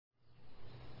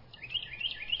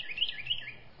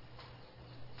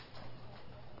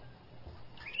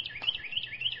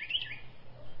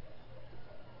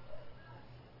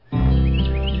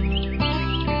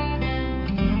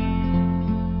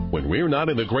not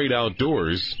in the great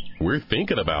outdoors, we're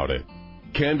thinking about it.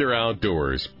 Kinder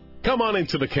Outdoors. Come on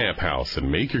into the camp house and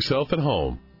make yourself at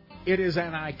home. It is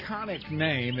an iconic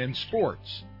name in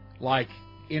sports, like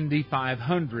Indy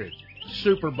 500,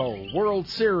 Super Bowl, World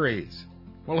Series.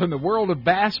 Well, in the world of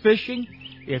bass fishing,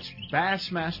 it's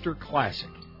Bassmaster Classic.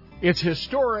 It's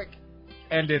historic,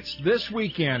 and it's this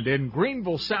weekend in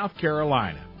Greenville, South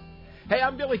Carolina. Hey,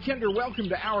 I'm Billy Kinder. Welcome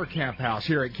to our camp house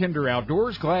here at Kinder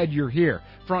Outdoors. Glad you're here.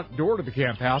 Front door to the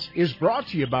camp house is brought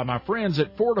to you by my friends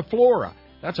at Fortiflora.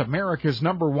 That's America's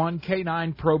 #1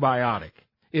 canine probiotic.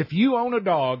 If you own a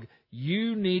dog,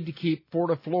 you need to keep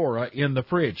Fortiflora in the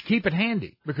fridge. Keep it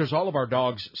handy because all of our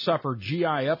dogs suffer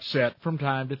GI upset from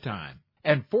time to time.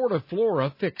 And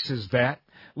Fortiflora fixes that.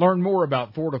 Learn more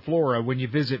about Fortiflora when you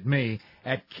visit me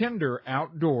at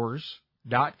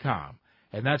kinderoutdoors.com.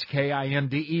 And that's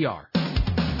Kinder.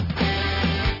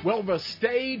 Well, the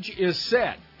stage is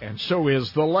set, and so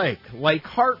is the lake. Lake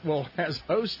Hartwell has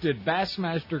hosted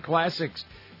Bassmaster Classics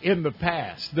in the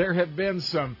past. There have been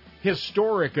some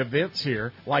historic events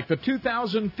here, like the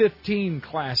 2015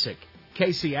 Classic.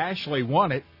 Casey Ashley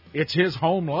won it. It's his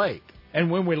home lake.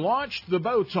 And when we launched the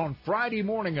boats on Friday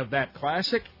morning of that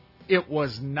Classic, it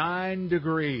was 9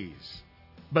 degrees.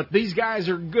 But these guys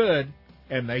are good,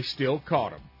 and they still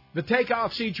caught them. The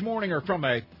takeoffs each morning are from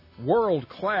a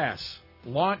world-class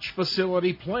launch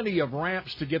facility, plenty of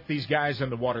ramps to get these guys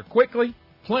in the water quickly,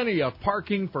 plenty of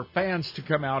parking for fans to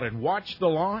come out and watch the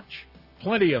launch,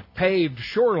 plenty of paved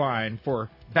shoreline for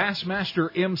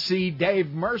Bassmaster MC Dave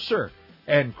Mercer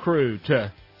and crew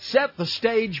to set the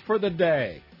stage for the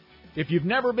day. If you've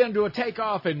never been to a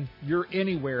takeoff and you're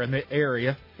anywhere in the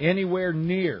area, anywhere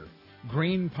near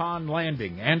Green Pond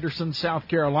Landing, Anderson, South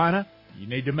Carolina, you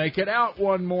need to make it out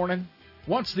one morning.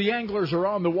 Once the anglers are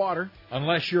on the water,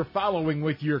 unless you're following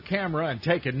with your camera and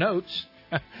taking notes,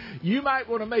 you might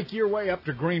want to make your way up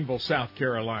to Greenville, South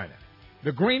Carolina.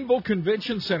 The Greenville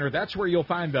Convention Center, that's where you'll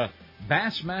find the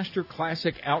Bassmaster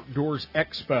Classic Outdoors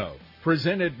Expo,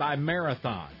 presented by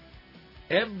Marathon.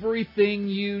 Everything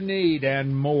you need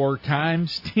and more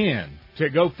times 10 to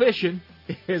go fishing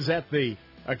is at the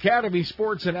Academy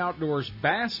Sports and Outdoors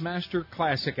Bassmaster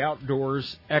Classic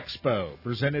Outdoors Expo,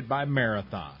 presented by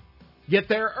Marathon. Get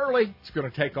there early. It's going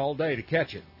to take all day to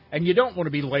catch it. And you don't want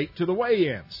to be late to the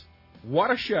weigh-ins.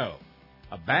 What a show.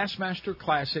 A Bassmaster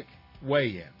Classic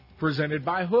weigh-in, presented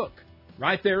by Hook,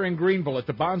 right there in Greenville at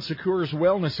the Bon Secours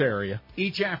Wellness Area,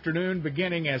 each afternoon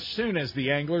beginning as soon as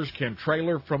the anglers can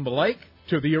trailer from the lake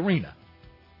to the arena.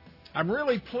 I'm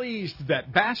really pleased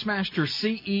that Bassmaster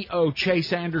CEO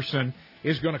Chase Anderson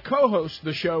is going to co-host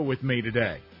the show with me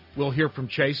today. We'll hear from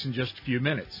Chase in just a few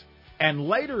minutes. And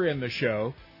later in the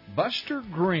show, Buster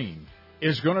Green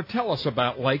is going to tell us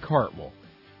about Lake Hartwell.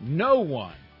 No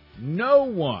one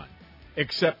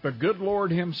except the good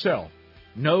Lord himself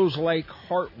knows Lake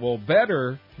Hartwell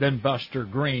better than Buster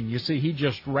Green. You see, he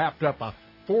just wrapped up a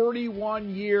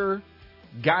 41-year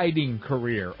guiding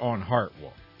career on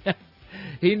Hartwell.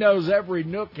 He knows every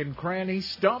nook and cranny,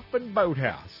 stump and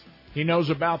boathouse. He knows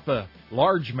about the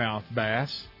largemouth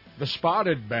bass, the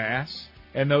spotted bass,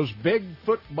 and those big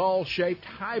football-shaped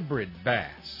hybrid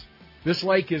bass. This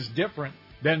lake is different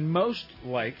than most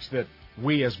lakes that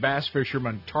we as bass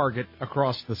fishermen target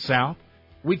across the South.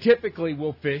 We typically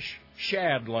will fish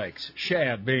shad lakes,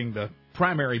 shad being the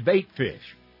primary bait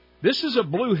fish. This is a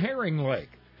blue herring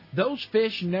lake. Those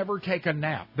fish never take a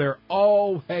nap.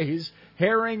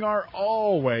 Herring are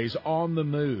always on the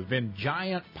move in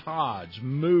giant pods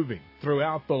moving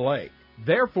throughout the lake.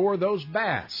 Therefore, those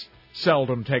bass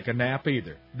seldom take a nap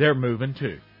either. They're moving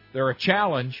too. They're a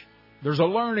challenge. There's a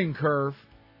learning curve.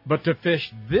 But to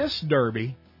fish this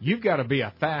derby, you've got to be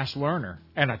a fast learner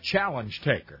and a challenge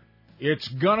taker. It's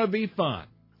going to be fun.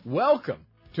 Welcome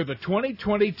to the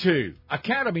 2022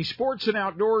 Academy Sports and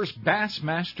Outdoors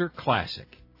Bassmaster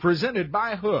Classic, presented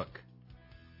by Hook.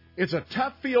 It's a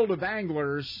tough field of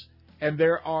anglers, and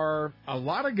there are a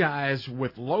lot of guys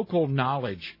with local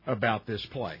knowledge about this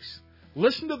place.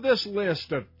 Listen to this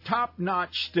list of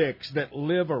top-notch sticks that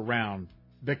live around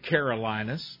the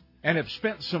Carolinas and have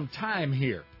spent some time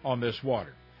here on this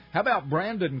water. How about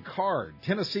Brandon Card,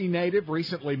 Tennessee native,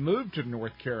 recently moved to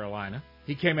North Carolina.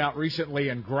 He came out recently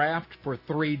and graphed for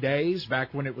 3 days,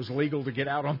 back when it was legal to get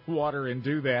out on the water and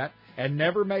do that, and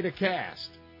never made a cast.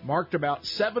 Marked about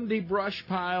 70 brush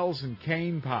piles and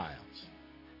cane piles.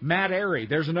 Matt Airy,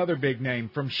 there's another big name,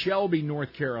 from Shelby,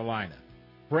 North Carolina.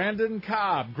 Brandon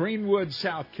Cobb, Greenwood,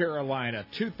 South Carolina,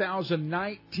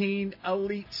 2019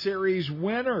 Elite Series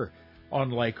winner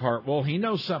on Lake Hartwell. He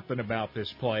knows something about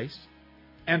this place.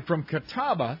 And from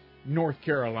Catawba, North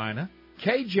Carolina,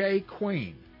 KJ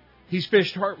Queen. He's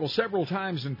fished Hartwell several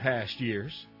times in past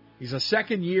years. He's a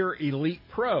second-year elite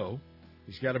pro.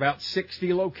 He's got about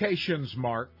 60 locations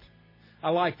marked. I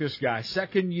like this guy,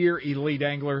 second-year elite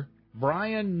angler,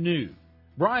 Brian New.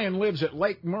 Brian lives at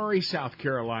Lake Murray, South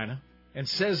Carolina, and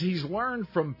says he's learned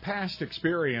from past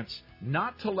experience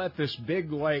not to let this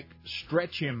big lake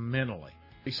stretch him mentally.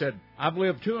 He said, I've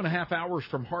lived 2.5 hours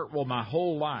from Hartwell my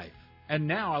whole life, and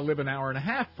now I live an hour and a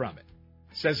half from it.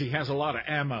 Says he has a lot of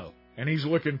ammo, and he's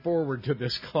looking forward to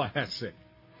this classic.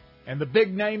 And the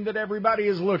big name that everybody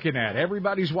is looking at,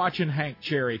 everybody's watching Hank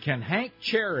Cherry. Can Hank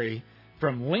Cherry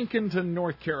from Lincolnton,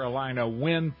 North Carolina,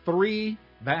 win 3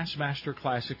 Bassmaster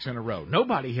Classics in a row?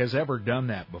 Nobody has ever done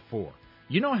that before.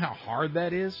 You know how hard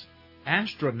that is?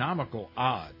 Astronomical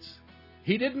odds.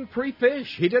 He didn't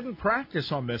pre-fish. He didn't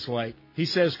practice on this lake. He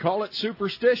says, call it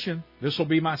superstition. This will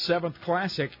be my 7th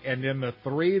Classic, and in the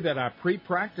 3 that I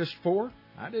pre-practiced for,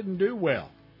 I didn't do well.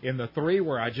 In the 3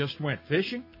 where I just went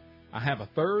fishing, I have a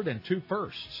 3rd and 2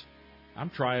 firsts.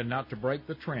 I'm trying not to break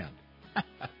the trend.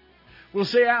 We'll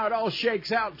see how it all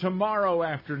shakes out tomorrow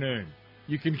afternoon.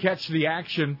 You can catch the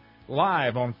action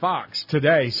live on Fox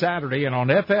today, Saturday, and on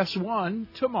FS1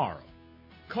 tomorrow.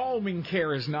 Calming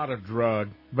care is not a drug,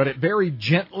 but it very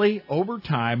gently, over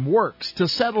time, works to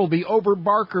settle the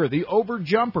overbarker, the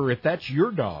overjumper, if that's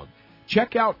your dog.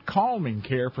 Check out Calming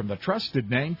Care from the trusted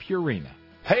name Purina.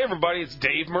 Hey everybody, it's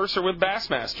Dave Mercer with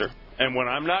Bassmaster. And when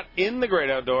I'm not in the great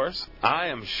outdoors, I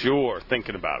am sure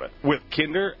thinking about it with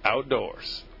Kinder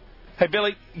Outdoors. Hey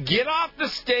Billy, get off the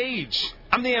stage.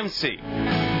 I'm the MC.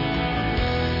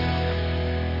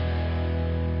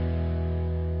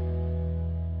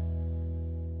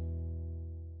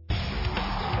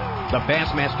 The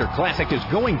Bassmaster Classic is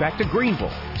going back to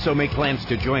Greenville, so make plans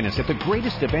to join us at the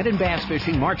greatest event in bass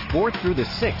fishing March 4th through the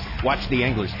 6th. Watch the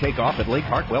anglers take off at Lake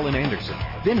Hartwell and Anderson.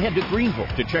 Then head to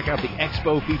Greenville to check out the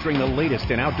expo featuring the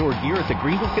latest in outdoor gear at the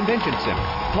Greenville Convention Center.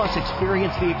 Plus,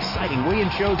 experience the exciting weigh-in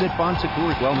shows at Bon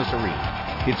Secours Wellness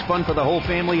Arena. It's fun for the whole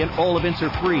family and all events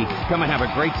are free. Come and have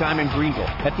a great time in Greenville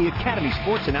at the Academy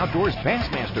Sports and Outdoors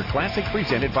Bassmaster Classic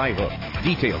presented by Hook.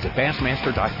 Details at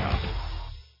Bassmaster.com.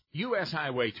 U.S.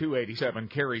 Highway 287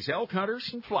 carries elk hunters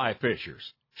and fly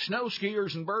fishers, snow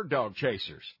skiers and bird dog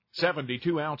chasers,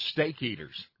 72-ounce steak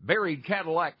eaters, buried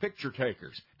Cadillac picture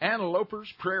takers, antelopers,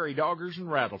 prairie doggers, and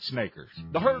rattlesnakers.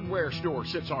 The Herdware store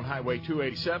sits on Highway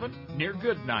 287 near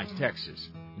Goodnight, Texas.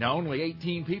 Now, only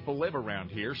 18 people live around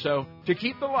here, so to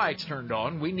keep the lights turned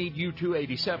on, we need you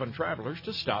 287 travelers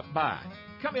to stop by.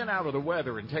 Come in out of the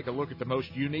weather and take a look at the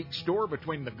most unique store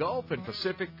between the Gulf and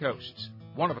Pacific coasts.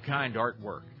 One-of-a-kind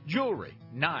artwork, jewelry,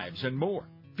 knives, and more.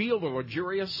 Feel the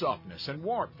luxurious softness and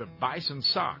warmth of Bison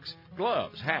socks,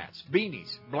 gloves, hats,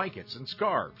 beanies, blankets, and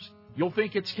scarves. You'll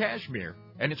think it's cashmere,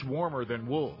 and it's warmer than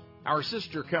wool. Our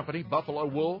sister company, Buffalo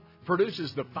Wool,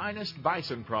 produces the finest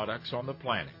Bison products on the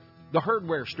planet. The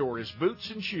Herdware store is boots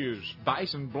and shoes,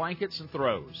 Bison blankets and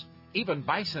throws, even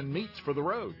Bison meats for the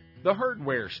road. The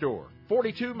Herdware store,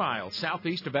 42 miles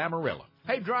southeast of Amarillo.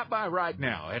 Hey, drop by right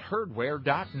now at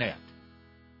herdware.net.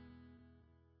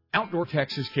 Outdoor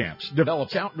Texas Camps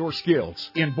develops outdoor skills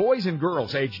in boys and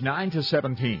girls aged 9 to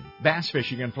 17, bass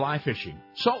fishing and fly fishing,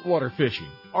 saltwater fishing,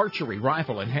 archery,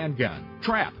 rifle and handgun,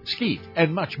 trap, skeet,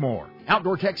 and much more.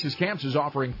 Outdoor Texas Camps is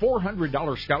offering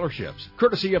 $400 scholarships,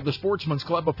 courtesy of the Sportsman's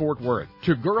Club of Fort Worth,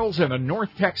 to girls in the North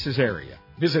Texas area.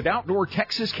 Visit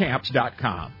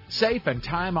OutdoorTexasCamps.com. Safe and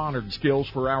time-honored skills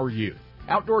for our youth.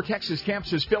 Outdoor Texas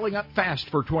Camps is filling up fast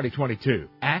for 2022.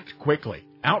 Act quickly.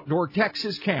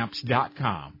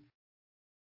 OutdoorTexasCamps.com.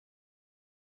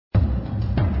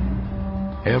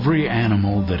 Every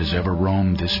animal that has ever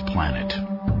roamed this planet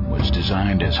was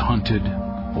designed as hunted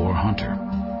or hunter,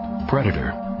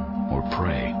 predator or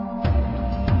prey.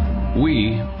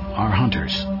 We are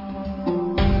hunters.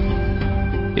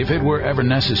 If it were ever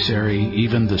necessary,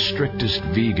 even the strictest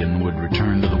vegan would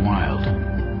return to the wild,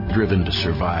 driven to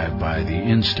survive by the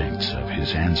instincts of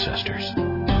his ancestors.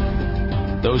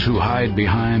 Those who hide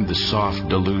behind the soft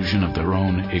delusion of their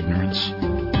own ignorance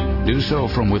do so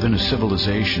from within a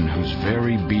civilization whose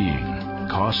very being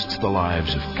costs the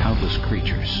lives of countless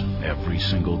creatures every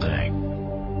single day.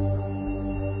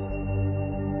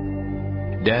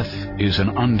 Death is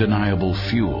an undeniable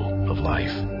fuel of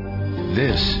life.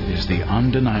 This is the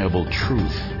undeniable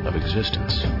truth of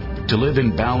existence. To live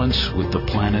in balance with the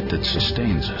planet that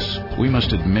sustains us, we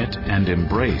must admit and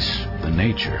embrace the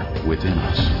nature within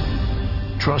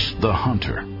us. Trust the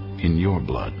hunter in your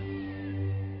blood.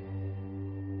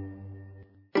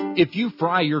 If you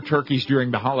fry your turkeys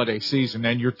during the holiday season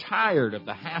and you're tired of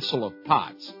the hassle of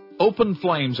pots, open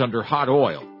flames under hot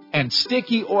oil, and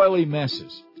sticky, oily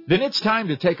messes, Then it's time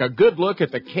to take a good look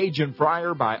at the Cajun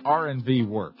Fryer by R&V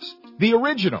Works. The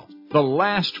original, the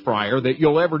last fryer that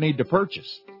you'll ever need to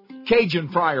purchase. Cajun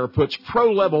Fryer puts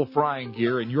pro-level frying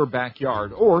gear in your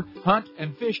backyard or hunt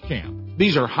and fish camp.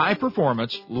 These are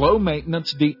high-performance,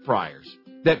 low-maintenance deep fryers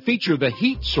that feature the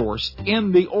heat source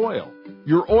in the oil.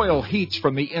 Your oil heats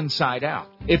from the inside out.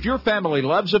 If your family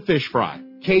loves a fish fry,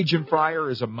 Cajun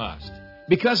Fryer is a must.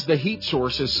 Because the heat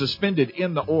source is suspended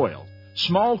in the oil,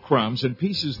 small crumbs and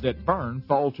pieces that burn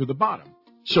fall to the bottom.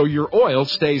 So your oil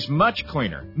stays much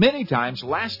cleaner, many times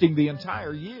lasting the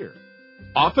entire year.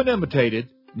 Often imitated,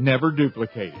 never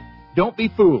duplicated. Don't be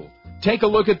fooled. Take a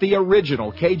look at the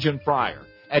original Cajun Fryer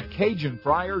at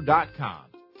CajunFryer.com.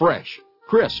 Fresh,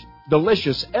 crisp,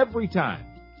 delicious every time.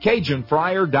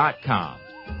 CajunFryer.com.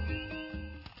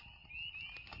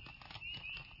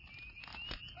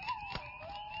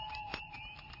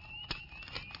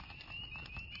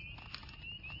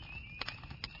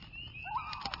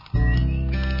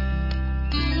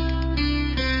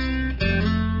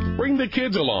 Bring the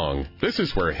kids along. This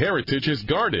is where heritage is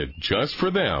guarded just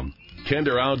for them.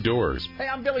 Kinder Outdoors. Hey,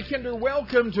 I'm Billy Kinder.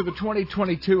 Welcome to the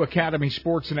 2022 Academy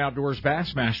Sports and Outdoors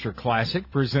Bassmaster Classic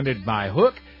presented by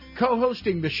Hook.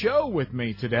 Co-hosting the show with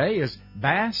me today is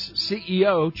Bass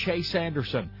CEO Chase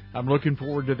Anderson. I'm looking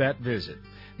forward to that visit.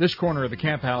 This corner of the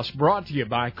camp house brought to you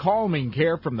by Calming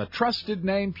Care from the trusted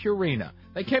name Purina.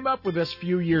 They came up with this a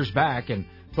few years back, and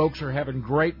folks are having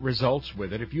great results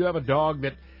with it. If you have a dog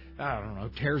that,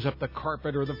 tears up the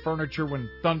carpet or the furniture when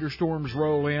thunderstorms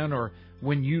roll in or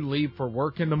when you leave for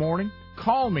work in the morning,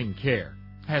 Calming Care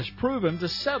has proven to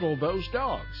settle those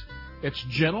dogs. It's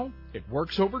gentle, it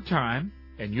works over time,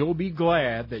 and you'll be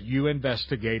glad that you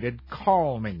investigated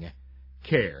Calming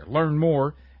Care. Learn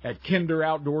more at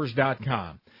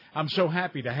kinderoutdoors.com. I'm so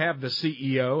happy to have the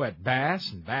CEO at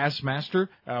Bass and Bassmaster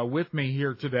with me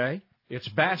here today. It's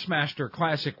Bassmaster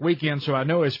Classic weekend, so I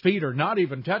know his feet are not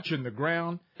even touching the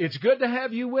ground. It's good to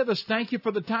have you with us. Thank you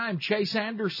for the time, Chase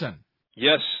Anderson.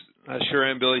 Yes, I sure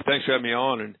am, Billy. Thanks for having me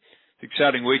on. And it's an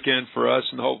exciting weekend for us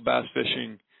and the whole bass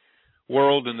fishing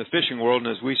world and the fishing world.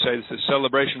 And as we say, this is a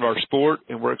celebration of our sport,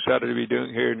 and we're excited to be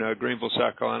doing it here in Greenville,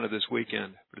 South Carolina this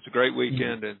weekend. But it's a great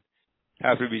weekend, and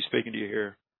happy to be speaking to you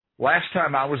here. Last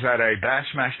time I was at a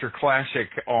Bassmaster Classic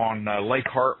on Lake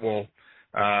Hartwell,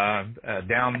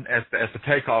 down at the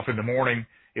takeoff in the morning,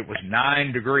 it was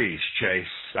 9 degrees, Chase.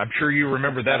 I'm sure you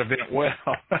remember that event well.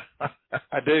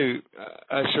 I do.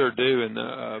 I sure do. And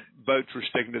boats were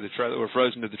sticking to the trailer, were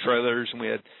frozen to the trailers, and we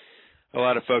had a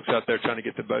lot of folks out there trying to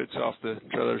get the boats off the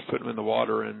trailers, putting them in the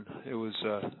water, and it was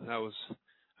that was,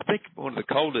 I think, one of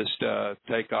the coldest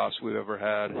takeoffs we've ever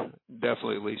had,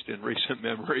 definitely at least in recent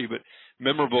memory, but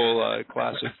memorable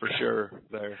classic for sure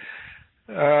there.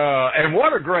 And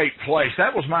what a great place.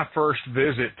 That was my first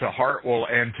visit to Hartwell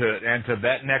and to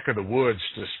that neck of the woods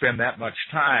to spend that much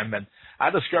time. And I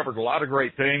discovered a lot of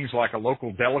great things, like a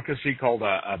local delicacy called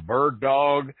a bird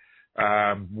dog,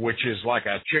 which is like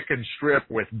a chicken strip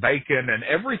with bacon and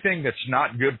everything that's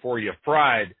not good for you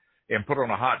fried and put on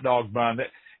a hot dog bun.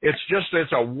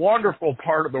 It's a wonderful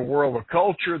part of the world of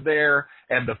culture there,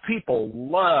 and the people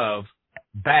love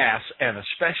bass, and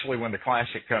especially when the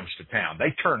Classic comes to town.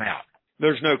 They turn out.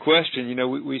 There's no question. You know,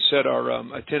 we set our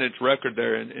attendance record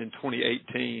there in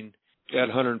 2018 at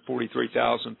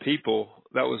 143,000 people.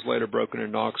 That was later broken in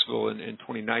Knoxville in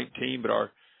 2019, but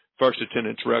our first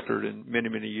attendance record in many,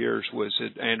 many years was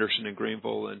at Anderson in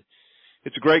Greenville. And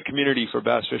it's a great community for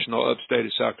bass fishing, all upstate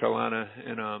of South Carolina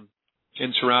and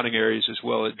in surrounding areas as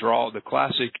well. The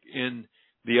Classic in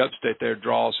the upstate there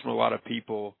draws from a lot of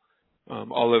people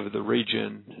all over the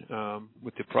region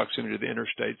with the proximity to the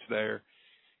interstates there.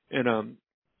 And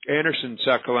Anderson,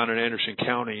 South Carolina, and Anderson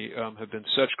County have been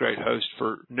such great hosts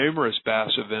for numerous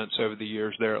bass events over the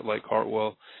years there at Lake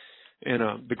Hartwell.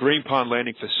 And the Green Pond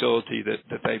Landing facility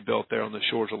that they built there on the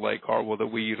shores of Lake Hartwell that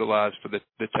we utilize for the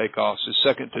takeoffs is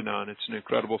second to none. It's an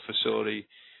incredible facility.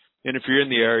 And if you're in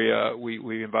the area,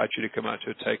 we invite you to come out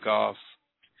to a takeoff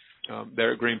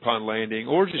there at Green Pond Landing,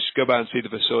 or just go by and see the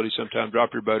facility sometime.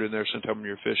 Drop your boat in there sometime when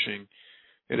you're fishing.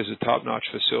 It is a top-notch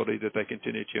facility that they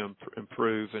continue to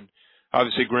improve. And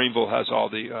obviously Greenville has all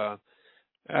the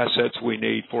assets we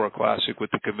need for a Classic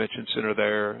with the convention center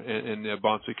there and the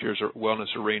Bon Secours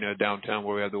Wellness Arena downtown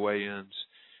where we have the weigh-ins.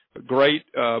 But great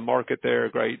market there,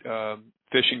 great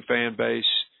fishing fan base,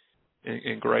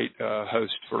 and great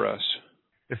host for us.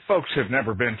 If folks have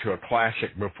never been to a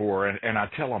Classic before, and I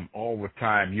tell them all the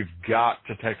time, you've got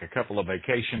to take a couple of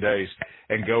vacation days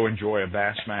and go enjoy a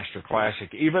Bassmaster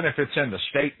Classic, even if it's in the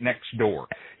state next door.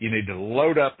 You need to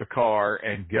load up the car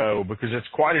and go because it's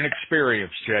quite an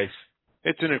experience, Chase.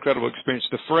 It's an incredible experience.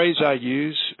 The phrase I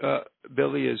use,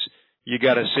 Billy, is you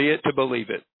got to see it to believe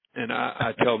it. And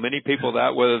I tell many people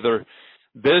that, whether they're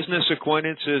business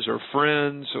acquaintances or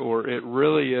friends, or it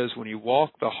really is when you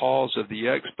walk the halls of the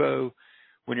expo,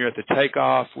 when you're at the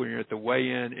takeoff, when you're at the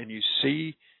weigh-in, and you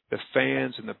see the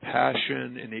fans and the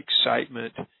passion and the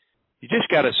excitement, you just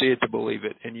got to see it to believe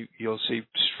it. And you'll see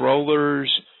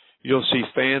strollers, you'll see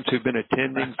fans who've been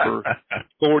attending for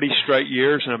 40 straight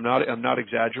years, and I'm not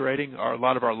exaggerating. A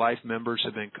lot of our life members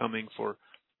have been coming for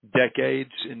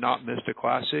decades and not missed a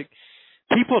classic.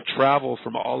 People travel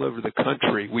from all over the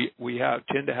country. We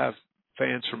tend to have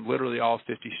fans from literally all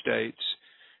 50 states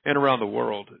and around the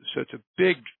world. So it's a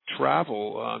big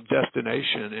travel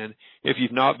destination. And if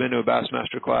you've not been to a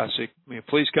Bassmaster Classic,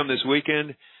 please come this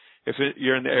weekend. If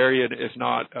you're in the area, if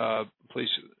not, please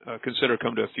consider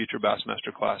coming to a future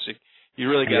Bassmaster Classic. You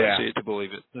really got to see it to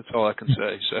believe it. That's all I can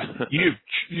say. So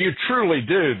you truly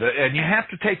do, and you have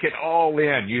to take it all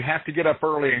in. You have to get up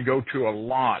early and go to a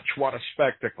launch. What a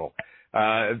spectacle!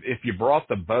 If you brought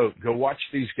the boat, go watch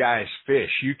these guys fish.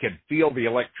 You can feel the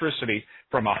electricity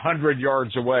from 100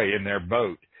 yards away in their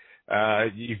boat.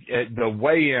 The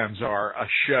weigh-ins are a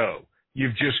show.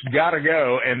 You've just got to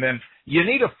go, and then you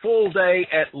need a full day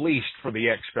at least for the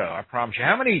expo. I promise you.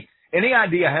 Any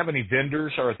idea how many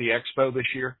vendors are at the expo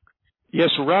this year? Yes,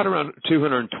 we're right around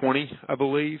 220, I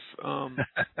believe.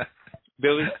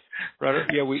 Billy, right?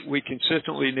 Yeah, we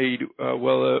consistently need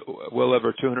well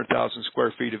over 200,000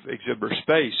 square feet of exhibitor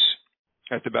space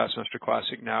at the Bassmaster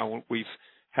Classic now. We've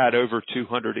had over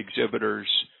 200 exhibitors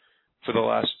for the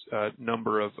last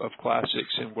number of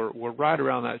classics, and we're right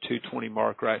around that 220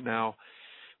 mark right now.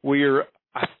 We're,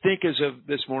 I think, as of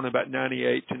this morning, about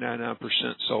 98 to 99%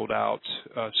 sold out.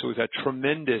 So we've had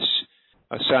tremendous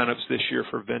signups this year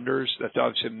for vendors. That's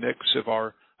obviously a mix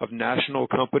of national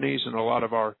companies and a lot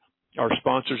of our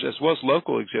sponsors, as well as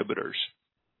local exhibitors,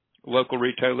 local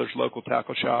retailers, local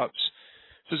tackle shops.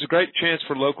 So it's a great chance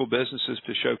for local businesses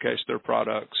to showcase their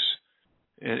products.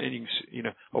 And you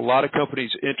know, a lot of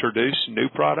companies introduce new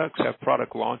products, have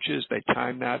product launches. They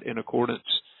time that in accordance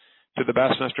to the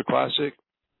Bassmaster Classic.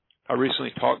 I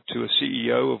recently talked to a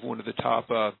CEO of one of the top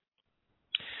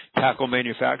tackle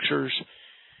manufacturers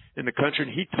in the country,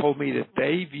 and he told me that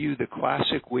they view the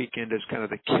Classic weekend as kind of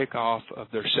the kickoff of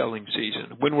their selling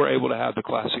season when we're able to have the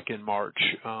Classic in March.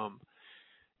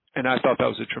 And I thought that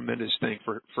was a tremendous thing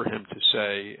for him to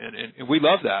say. And we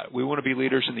love that. We want to be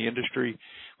leaders in the industry.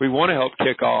 We want to help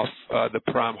kick off the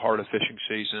prime heart of fishing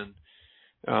season.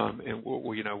 And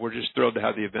we're just thrilled to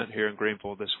have the event here in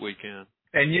Greenville this weekend.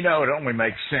 And it only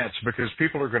makes sense because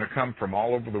people are going to come from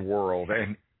all over the world,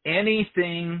 and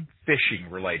anything fishing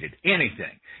related,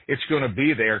 anything, it's going to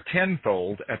be there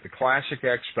tenfold at the Classic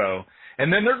Expo.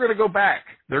 And then they're going to go back.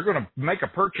 They're going to make a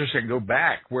purchase and go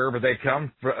back wherever they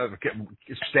come from,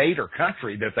 state or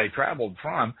country that they traveled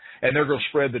from, and they're going to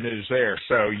spread the news there.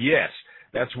 So, yes,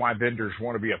 that's why vendors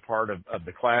want to be a part of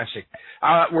the Classic.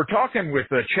 We're talking with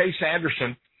Chase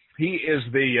Anderson. He is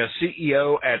the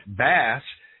CEO at Bass.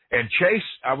 And, Chase,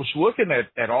 I was looking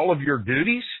at all of your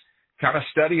duties, kind of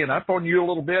studying up on you a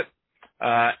little bit,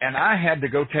 and I had to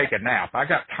go take a nap. I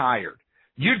got tired.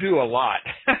 You do a lot.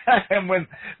 And when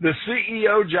the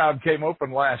CEO job came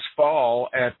open last fall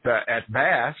at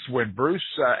Bass, when Bruce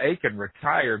Aiken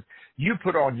retired, you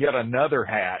put on yet another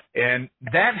hat. And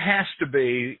that has to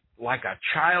be like a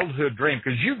childhood dream,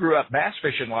 because you grew up bass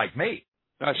fishing like me.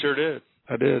 I sure did.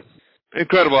 I did.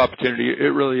 Incredible opportunity. It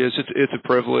really is. It's a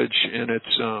privilege, and it's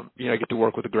I get to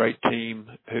work with a great team,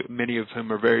 many of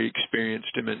whom are very experienced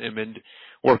and been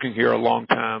working here a long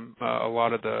time. A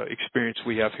lot of the experience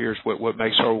we have here is what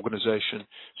makes our organization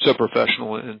so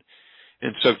professional and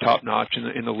so top notch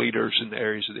in the leaders in the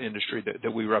areas of the industry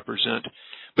that we represent.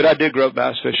 But I did grow up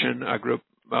bass fishing. I grew up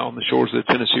on the shores of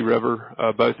the Tennessee River,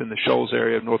 both in the Shoals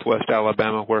area of northwest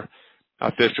Alabama, where I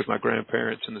fished with my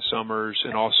grandparents in the summers,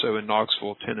 and also in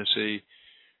Knoxville, Tennessee,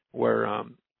 where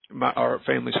our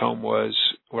family's home was,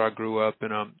 where I grew up.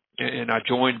 And I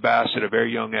joined bass at a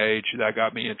very young age. That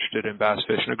got me interested in bass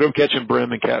fishing. I grew up catching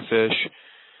brim and catfish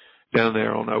down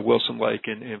there on Wilson Lake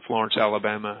in Florence,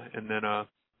 Alabama, and then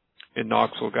in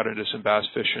Knoxville got into some bass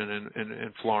fishing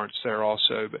in Florence there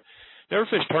also. But never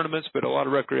fished tournaments, but a lot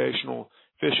of recreational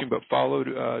fishing. But followed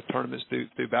tournaments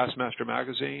through Bassmaster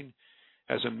Magazine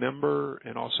as a member,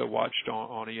 and also watched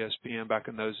on ESPN back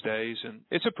in those days. And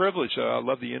it's a privilege. I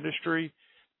love the industry,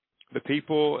 the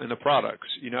people, and the products.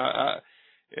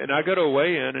 I go to a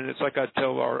weigh-in, and it's like I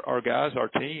tell our guys, our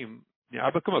team, I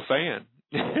become a fan.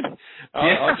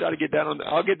 I'll try to get down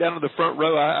I'll get down on the front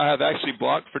row. I have actually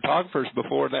blocked photographers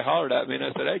before, and they hollered at me, and I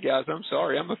said, "Hey guys, I'm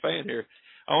sorry, I'm a fan here."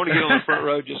 I want to get on the front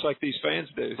row just like these fans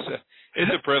do. So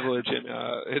it's a privilege, and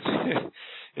it's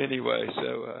anyway.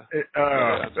 So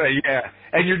yeah,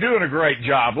 and you're doing a great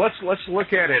job. Let's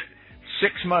look at it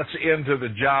 6 months into the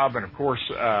job, and of course,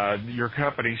 your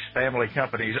family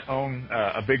companies own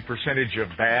a big percentage of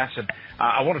bass. And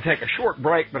I want to take a short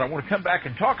break, but I want to come back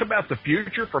and talk about the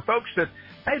future for folks that,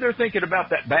 hey, they're thinking about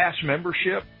that bass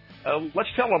membership. Let's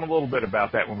tell them a little bit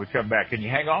about that when we come back. Can you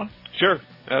hang on? Sure,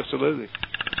 absolutely.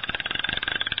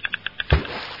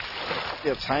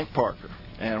 It's Hank Parker,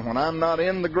 and when I'm not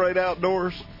in the great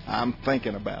outdoors, I'm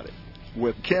thinking about it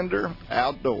with Kinder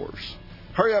Outdoors.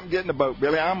 Hurry up and get in the boat,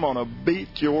 Billy. I'm going to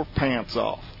beat your pants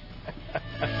off.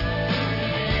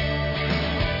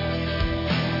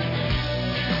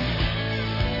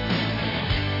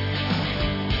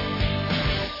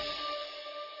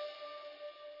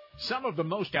 Some of the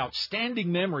most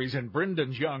outstanding memories in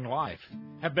Brendan's young life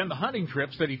have been the hunting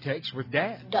trips that he takes with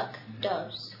Dad. Duck,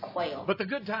 doves, quail. But the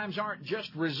good times aren't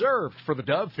just reserved for the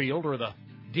dove field or the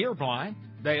deer blind.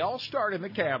 They all start in the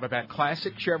cab of that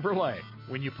classic Chevrolet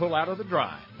when you pull out of the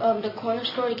drive. The corner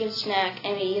store to get a snack,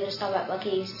 and we either stop at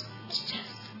Buc-ee's.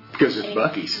 Because it's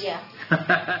Buc-ee's.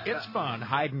 Yeah. It's fun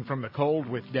hiding from the cold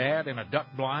with Dad in a duck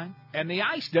blind, and the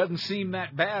ice doesn't seem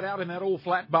that bad out in that old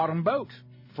flat-bottom boat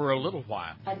for a little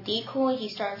while. A decoy, he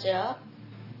starts it up,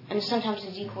 and sometimes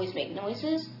the decoys make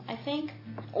noises, I think.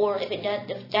 Or if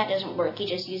that doesn't work, he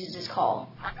just uses his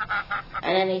call.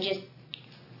 And then they just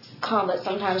come, but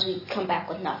sometimes we come back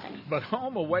with nothing. But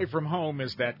home away from home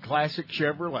is that classic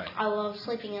Chevrolet. I love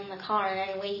sleeping in the car and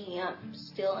then waking up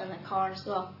still in the car,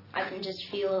 so I can just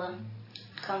feel the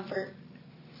comfort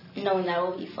knowing that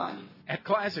will be fun. At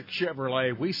Classic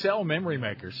Chevrolet, we sell memory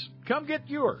makers. Come get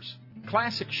yours.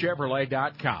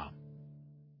 ClassicChevrolet.com.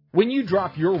 When you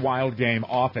drop your wild game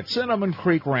off at Cinnamon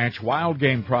Creek Ranch Wild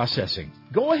Game Processing,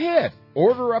 go ahead.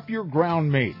 Order up your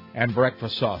ground meat and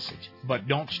breakfast sausage. But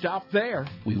don't stop there.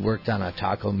 We worked on a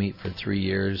taco meat for 3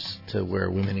 years to where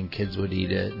women and kids would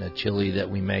eat it, and a chili that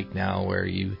we make now where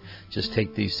you just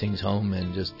take these things home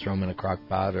and just throw them in a crock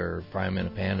pot or fry them in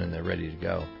a pan and they're ready to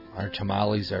go. Our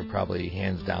tamales are probably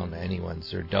hands down to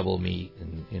anyone's. They're double meat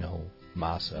and,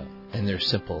 masa. And they're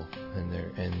simple, and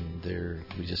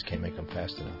we just can't make them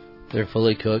fast enough. They're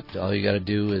fully cooked. All you got to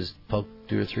do is poke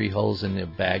 2 or 3 holes in the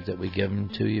bag that we give them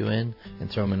to you in and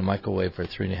throw them in the microwave for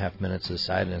 3.5 minutes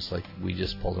aside, and it's like we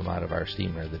just pulled them out of our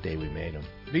steamer the day we made them.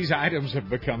 These items have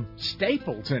become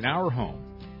staples in our home.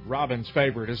 Robin's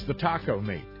favorite is the taco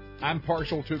meat. I'm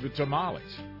partial to the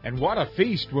tamales. And what a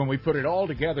feast when we put it all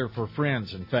together for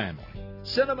friends and family.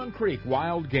 Cinnamon Creek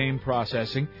Wild Game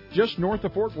Processing, just north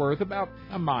of Fort Worth, about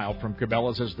a mile from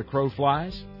Cabela's as the crow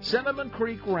flies.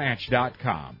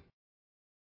 CinnamonCreekRanch.com.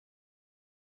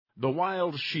 The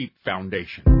Wild Sheep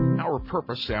Foundation. Our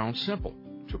purpose sounds simple: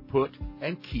 to put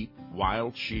and keep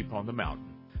wild sheep on the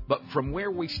mountain. But from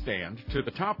where we stand to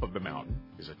the top of the mountain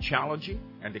is a challenging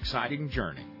and exciting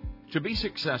journey. To be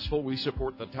successful, we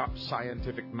support the top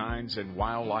scientific minds in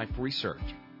wildlife research.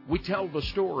 We tell the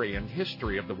story and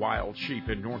history of the wild sheep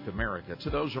in North America to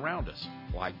those around us,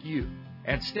 like you.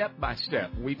 And step by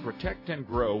step, we protect and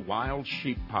grow wild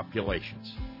sheep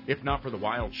populations. If not for the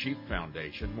Wild Sheep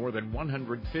Foundation, more than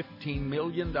 $115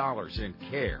 million in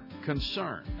care,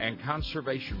 concern, and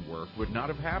conservation work would not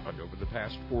have happened over the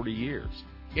past 40 years.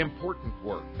 Important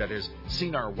work that has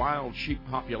seen our wild sheep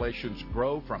populations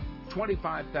grow from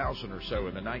 25,000 or so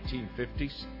in the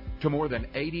 1950s to more than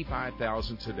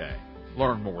 85,000 today.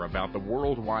 Learn more about the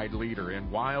worldwide leader in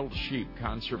wild sheep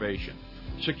conservation.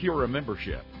 Secure a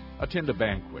membership, attend a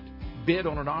banquet, bid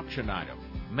on an auction item,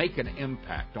 make an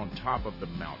impact on top of the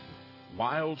mountain.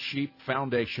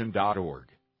 WildSheepFoundation.org.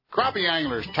 Crappie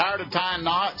anglers, tired of tying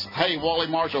knots? Hey, Wally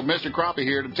Marshall, Mr. Crappie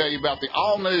here to tell you about the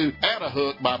all-new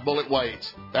Atta-Hook by Bullet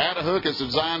Weights. The Atta-Hook is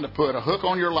designed to put a hook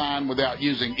on your line without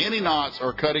using any knots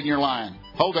or cutting your line.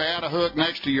 Hold the Atta-Hook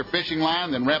next to your fishing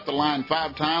line, then wrap the line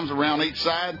 5 times around each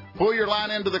side. Pull your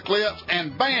line into the clips,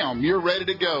 and bam, you're ready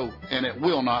to go, and it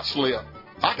will not slip.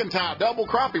 I can tie a double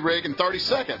crappie rig in 30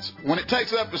 seconds when it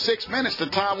takes up to 6 minutes to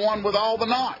tie one with all the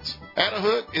knots.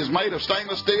 Atta-Hook is made of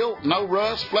stainless steel, no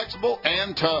rust, flexible,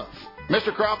 and tough.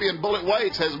 Mr. Crappie and Bullet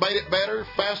Weights has made it better,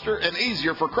 faster, and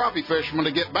easier for crappie fishermen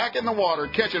to get back in the water,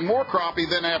 catching more crappie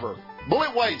than ever.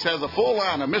 Bullet Weights has a full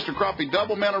line of Mr. Crappie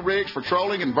double minnow rigs for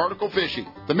trolling and vertical fishing.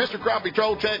 The Mr. Crappie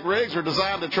Troll Check rigs are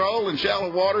designed to troll in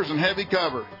shallow waters and heavy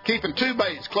cover, keeping 2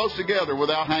 baits close together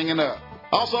without hanging up.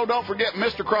 Also, don't forget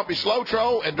Mr. Crappie Slow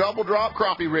Troll and Double Drop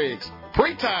Crappie rigs.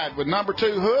 Pre-tied with number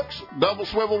 2 hooks, double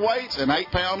swivel weights, and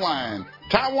 8-pound line.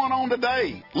 Tie one on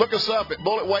today. Look us up at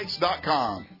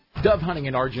bulletweights.com. Dove hunting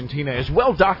in Argentina is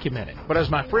well documented, but as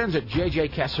my friends at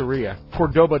JJ Caceria,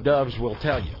 Cordoba Doves will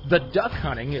tell you, the duck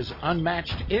hunting is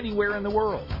unmatched anywhere in the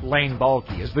world. Lane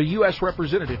Balky is the U.S.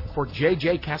 representative for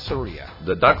JJ Caceria.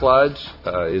 The Duck Lodge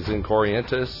is in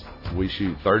Corrientes. We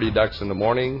shoot 30 ducks in the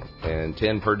morning and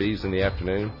 10 perdees in the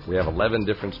afternoon. We have 11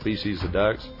 different species of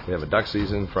ducks. We have a duck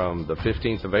season from the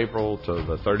 15th of April to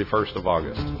the 31st of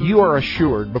August. You are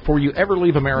assured before you ever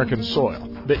leave American soil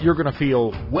that you're going to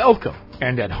feel welcome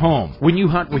and at home when you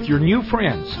hunt with your new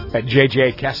friends at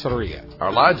JJ Caceria.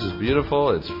 Our lodge is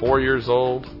beautiful. It's 4 years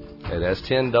old. It has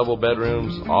 10 double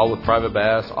bedrooms, all with private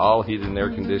baths, all heated and air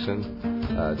conditioned.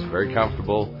 It's very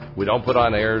comfortable. We don't put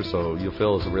on air, so you'll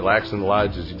feel as relaxed in the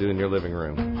lodge as you do in your living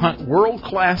room. Hunt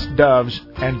world-class doves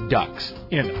and ducks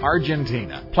in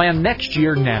Argentina. Plan next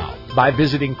year now by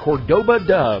visiting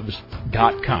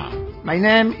CordobaDoves.com. My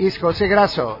name is Jose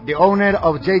Grasso, the owner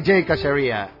of JJ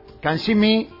Caceria. Can see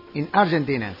me in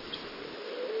Argentina.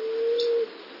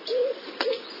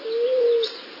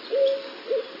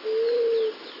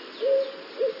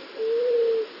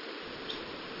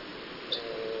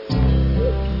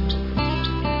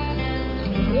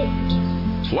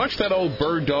 Flush that old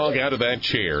bird dog out of that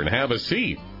chair and have a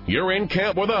seat. You're in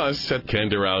camp with us at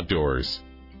Kinder Outdoors.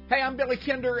 Hey, I'm Billy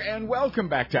Kinder, and welcome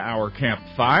back to our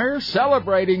campfire,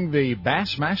 celebrating the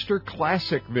Bassmaster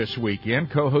Classic this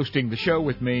weekend. Co-hosting the show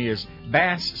with me is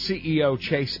Bass CEO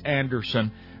Chase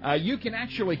Anderson. You can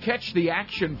actually catch the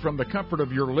action from the comfort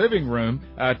of your living room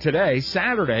today,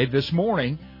 Saturday, this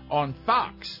morning, on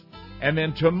Fox. And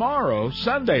then tomorrow,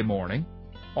 Sunday morning,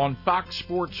 on Fox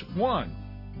Sports 1.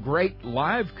 Great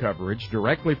live coverage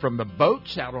directly from the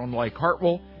boats out on Lake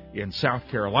Hartwell in South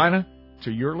Carolina to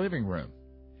your living room.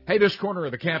 Hey, this corner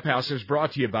of the camp house is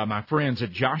brought to you by my friends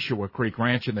at Joshua Creek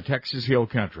Ranch in the Texas Hill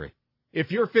Country.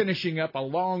 If you're finishing up a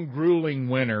long, grueling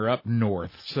winter up north,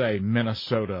 say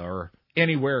Minnesota or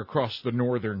anywhere across the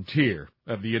northern tier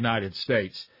of the United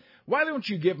States, why don't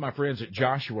you give my friends at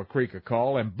Joshua Creek a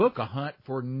call and book a hunt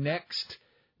for next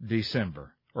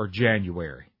December or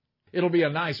January? It'll be a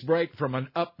nice break from an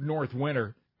up-north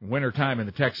winter. Wintertime in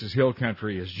the Texas Hill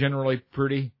Country is generally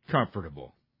pretty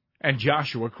comfortable. And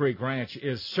Joshua Creek Ranch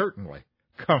is certainly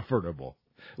comfortable.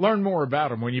 Learn more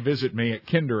about them when you visit me at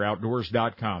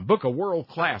kinderoutdoors.com. Book a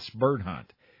world-class bird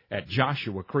hunt at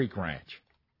Joshua Creek Ranch.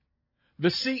 The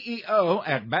CEO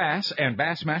at Bass and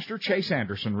Bassmaster, Chase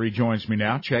Anderson, rejoins me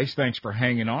now. Chase, thanks for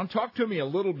hanging on. Talk to me a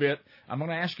little bit. I'm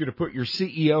going to ask you to put your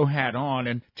CEO hat on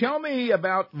and tell me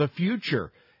about the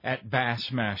future at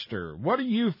Bassmaster. What do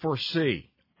you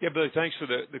foresee? Yeah, Billy, thanks for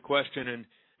the question. And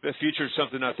the future is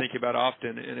something I think about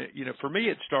often. And, for me,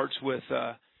 it starts with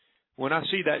when I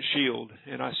see that shield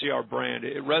and I see our brand,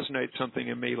 it resonates something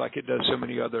in me like it does so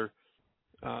many other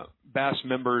Bass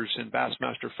members and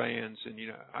Bassmaster fans. And,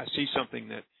 I see something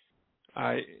that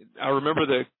I remember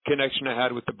the connection I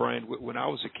had with the brand when I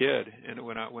was a kid and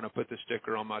when I put the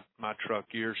sticker on my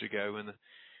truck years ago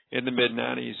in the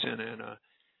mid-'90s. And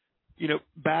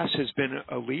Bass has been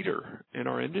a leader in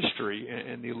our industry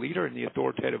and the leader and the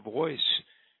authoritative voice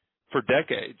for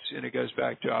decades. And it goes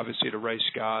back to, obviously, to Ray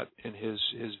Scott and his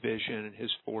vision and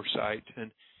his foresight. And,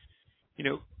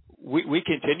 we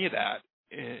continue that.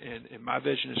 And my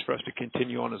vision is for us to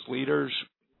continue on as leaders.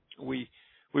 We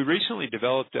recently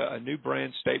developed a new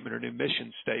brand statement or new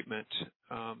mission statement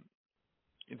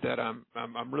that I'm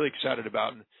really excited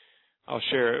about. And I'll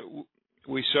share it.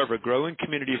 We serve a growing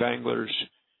community of anglers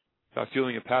by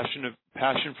fueling a passion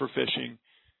for fishing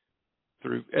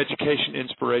through education,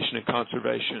 inspiration, and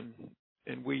conservation.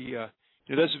 And we,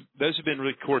 those have been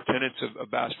really core tenets of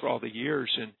Bass for all the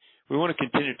years. And we want to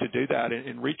continue to do that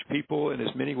and reach people in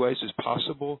as many ways as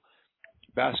possible.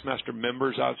 Bassmaster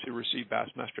members obviously receive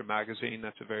Bassmaster Magazine.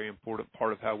 That's a very important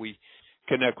part of how we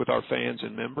connect with our fans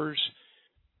and members.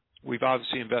 We've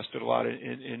obviously invested a lot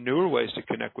in newer ways to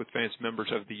connect with fans and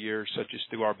members over the years, such as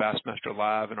through our Bassmaster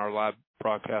Live and our live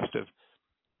broadcast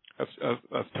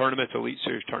of tournaments, Elite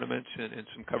Series tournaments, and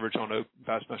some coverage on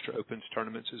Bassmaster Opens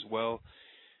tournaments as well.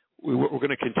 We're going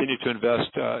to continue to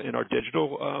invest in our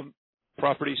digital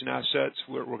properties and assets.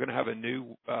 We're going to have a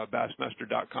new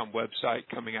Bassmaster.com website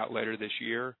coming out later this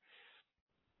year.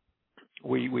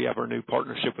 We have our new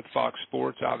partnership with Fox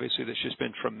Sports, obviously, that's just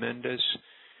been tremendous.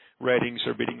 Ratings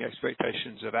are beating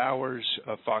expectations of ours,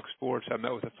 of Fox Sports. I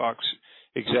met with a Fox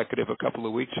executive a couple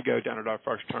of weeks ago down at our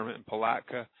first tournament in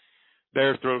Palatka.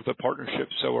 They're thrilled with the partnership,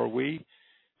 so are we.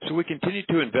 So we continue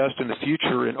to invest in the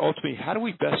future, and ultimately, how do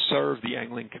we best serve the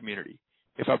angling community?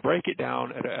 If I break it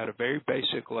down at a very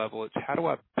basic level, it's how do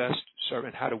I best serve,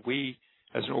 and how do we,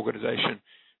 as an organization,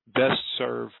 best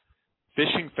serve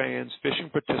fishing fans, fishing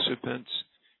participants,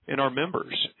 and our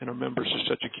members. And our members are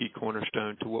such a key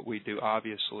cornerstone to what we do,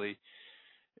 obviously.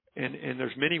 And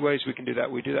there's many ways we can do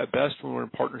that. We do that best when we're in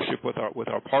partnership with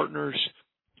our partners,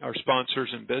 our sponsors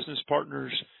and business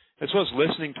partners, as well as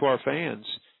listening to our fans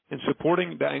and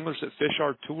supporting the anglers that fish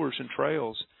our tours and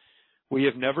trails. We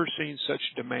have never seen such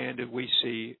demand as we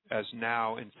see as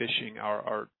now in fishing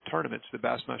our tournaments. The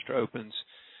Bassmaster Opens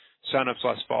signups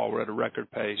last fall were at a record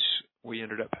pace. We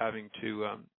ended up having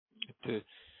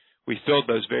we filled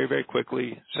those very, very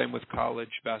quickly. Same with college,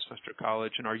 Bassmaster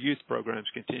College, and our youth programs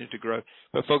continue to grow.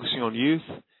 But focusing on youth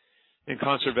and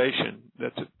conservation,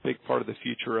 that's a big part of the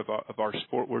future of our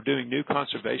sport. We're doing new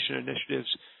conservation initiatives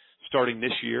starting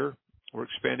this year. We're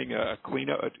expanding a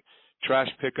trash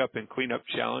pickup and cleanup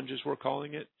challenge, as we're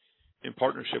calling it, in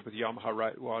partnership with Yamaha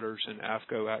Right Waters and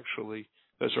AFCO, actually.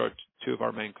 Those are two of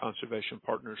our main conservation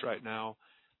partners right now.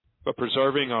 But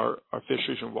preserving our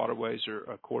fisheries and waterways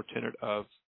are a core tenet of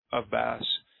bass.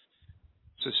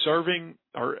 So serving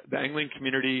the angling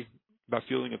community by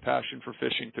fueling a passion for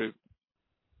fishing through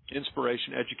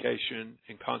inspiration, education,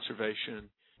 and conservation,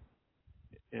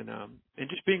 and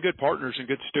just being good partners and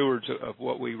good stewards of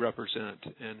what we represent.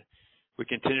 And we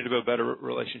continue to build better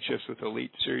relationships with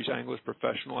elite series anglers,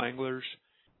 professional anglers.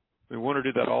 We want to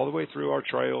do that all the way through our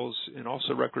trails and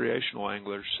also recreational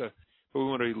anglers. But we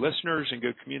want to be listeners and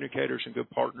good communicators and good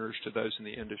partners to those in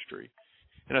the industry.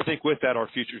 And I think with that, our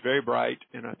future is very bright,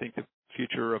 and I think the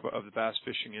future of the bass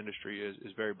fishing industry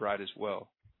is very bright as well.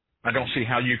 I don't see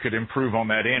how you could improve on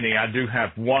that any. I do have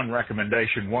one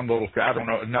recommendation, not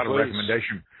a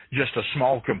recommendation, just a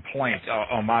small complaint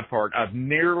on my part. I've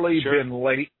nearly been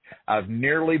late. I've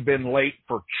nearly been late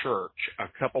for church a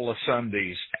couple of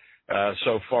Sundays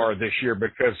so far this year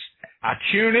because I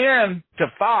tune in to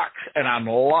Fox and I'm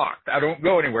locked. I don't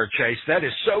go anywhere, Chase. That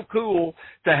is so cool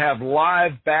to have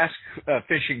live bass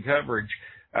fishing coverage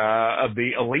of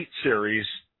the Elite Series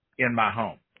in my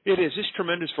home. It is. It's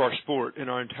tremendous for our sport and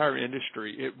our entire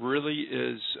industry. It really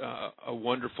is a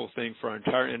wonderful thing for our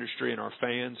entire industry and our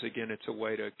fans. Again, it's a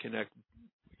way to connect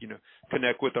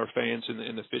with our fans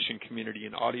in the fishing community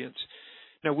and audience.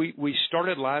 Now, we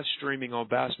started live streaming on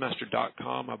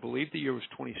Bassmaster.com. I believe the year was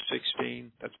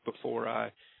 2016. That's before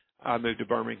I moved to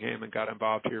Birmingham and got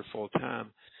involved here full time.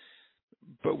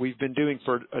 But we've been doing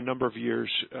for a number of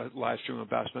years live streaming on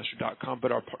Bassmaster.com.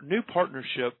 But our new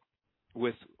partnership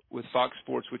with Fox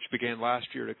Sports, which began last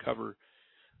year to cover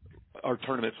our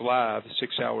tournaments live,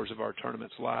 6 hours of our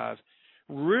tournaments live,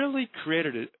 really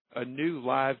created a new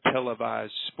live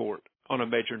televised sport on a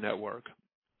major network.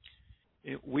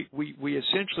 We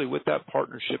essentially, with that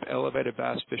partnership, elevated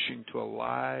bass fishing to a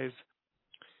live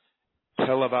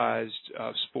televised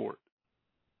sport,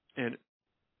 and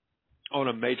on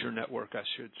a major network, I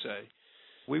should say.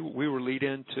 We were lead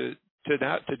in to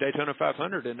Daytona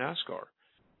 500 in NASCAR.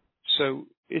 So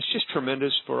it's just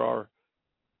tremendous for our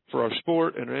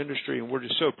sport and our industry, and we're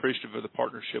just so appreciative of the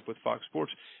partnership with Fox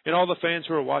Sports and all the fans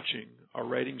who are watching. Our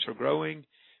ratings are growing.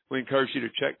 We encourage you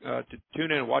to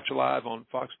tune in and watch live on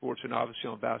Fox Sports and obviously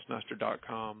on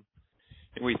Bassmaster.com.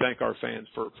 And we thank our fans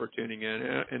for tuning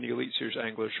in, and the Elite Series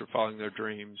anglers for following their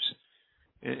dreams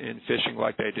and fishing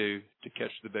like they do to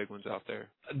catch the big ones out there.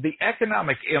 The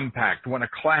economic impact when a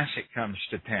classic comes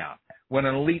to town, when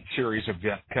an Elite Series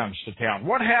event comes to town,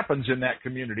 what happens in that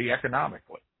community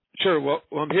economically? Sure. Well,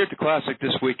 I'm here at the Classic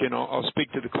this weekend. I'll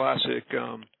speak to the Classic.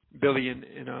 Billy, in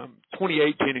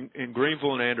 2018 in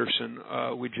Greenville and Anderson,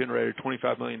 we generated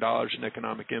 $25 million in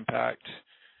economic impact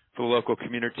for the local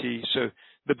community. So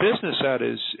the business side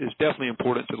is definitely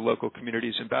important to the local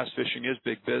communities, and bass fishing is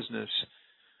big business.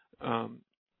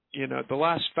 The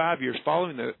last 5 years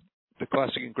following the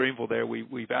Classic in Greenville there,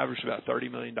 we've averaged about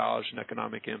 $30 million in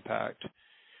economic impact.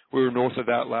 We were north of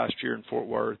that last year in Fort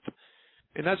Worth.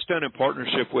 And that's done in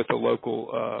partnership with our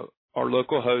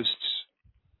local hosts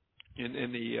in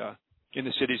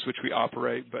the cities which we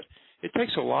operate. But it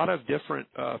takes a lot of different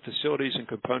facilities and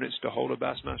components to hold a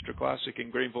Bassmaster Classic.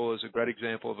 And Greenville is a great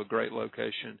example of a great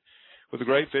location with a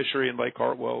great fishery in Lake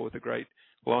Hartwell, with a great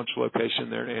launch location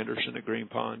there in Anderson at Green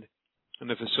Pond, and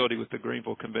the facility with the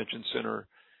Greenville Convention Center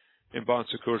and Bon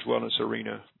Secours Wellness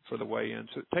Arena for the weigh-in.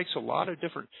 So it takes a lot of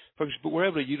different functions, but we're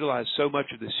able to utilize so much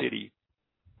of the city.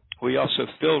 We also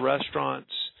fill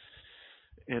restaurants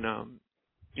and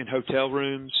hotel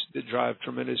rooms that drive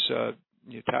tremendous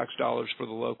tax dollars for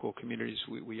the local communities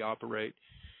we operate,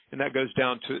 and that goes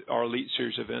down to our Elite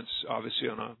Series events, obviously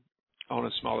on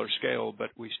a smaller scale, but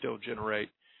we still generate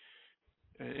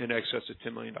in excess of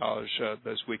 $10 million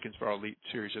those weekends for our Elite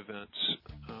Series events.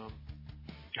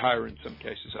 Higher in some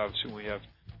cases, obviously, when we have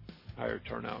higher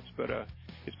turnouts, but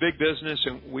it's big business,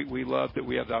 and we love that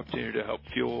we have the opportunity to help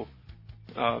fuel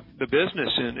the business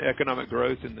and economic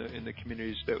growth in the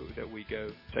communities that we go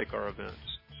take our events.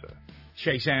 So.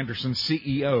 Chase Anderson,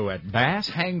 CEO at Bass.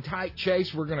 Hang tight,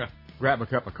 Chase. We're going to grab a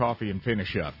cup of coffee and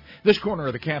finish up. This corner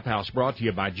of the Camp House brought to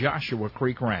you by Joshua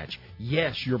Creek Ranch.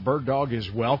 Yes, your bird dog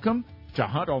is welcome to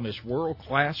hunt on this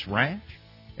world-class ranch,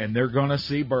 and they're going to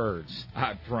see birds,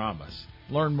 I promise.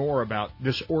 Learn more about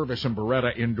this Orvis and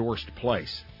Beretta endorsed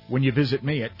place when you visit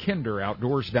me at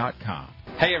kinderoutdoors.com.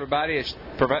 Hey, everybody, it's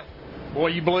Boy,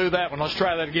 you blew that one. Let's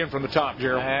try that again from the top,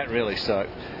 Gerald. That really sucked.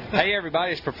 Hey,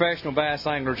 everybody, it's professional bass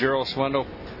angler Gerald Swindle.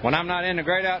 When I'm not in the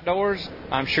great outdoors,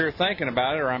 I'm sure thinking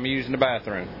about it or I'm using the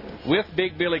bathroom. With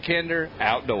Big Billy Kinder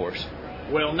Outdoors.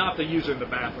 Well, not the using the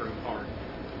bathroom part.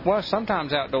 Well,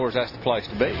 sometimes outdoors, that's the place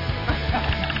to be.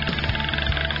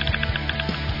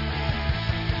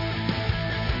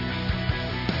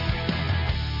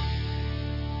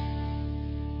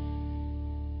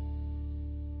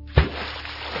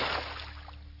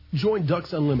 Join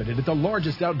Ducks Unlimited at the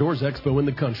largest outdoors expo in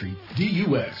the country,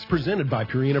 DUX, presented by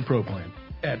Purina Pro Plan,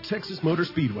 at Texas Motor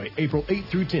Speedway, April 8th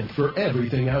through 10th for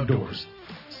everything outdoors.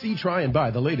 See, try, and buy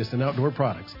the latest in outdoor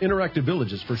products, interactive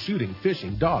villages for shooting,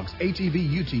 fishing, dogs,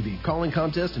 ATV, UTV, calling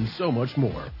contests, and so much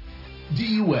more.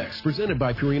 DUX, presented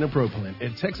by Purina Pro Plan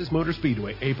at Texas Motor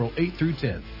Speedway, April 8th through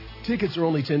 10th. Tickets are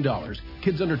only $10.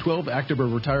 Kids under 12, active or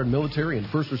retired military, and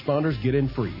first responders get in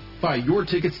free. Buy your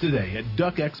tickets today at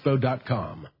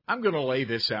duckexpo.com. I'm going to lay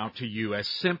this out to you as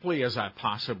simply as I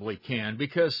possibly can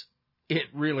because it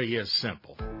really is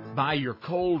simple. Buy your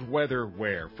cold weather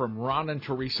wear from Ron and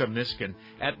Teresa Miskin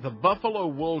at the Buffalo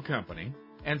Wool Company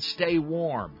and stay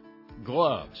warm.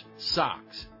 Gloves,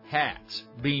 socks, hats,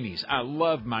 beanies. I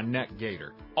love my neck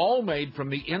gaiter. All made from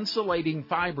the insulating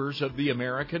fibers of the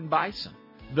American bison.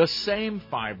 The same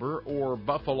fiber or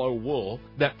buffalo wool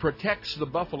that protects the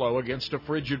buffalo against a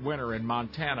frigid winter in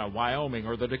Montana, Wyoming,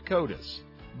 or the Dakotas.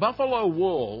 Buffalo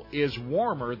wool is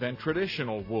warmer than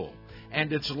traditional wool,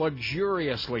 and it's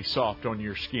luxuriously soft on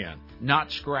your skin,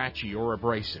 not scratchy or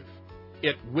abrasive.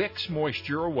 It wicks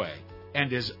moisture away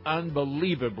and is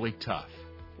unbelievably tough,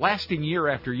 lasting year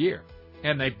after year.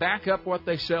 And they back up what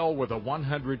they sell with a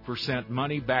 100%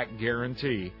 money-back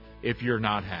guarantee if you're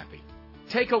not happy.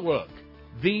 Take a look.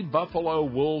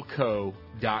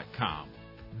 TheBuffaloWoolCo.com.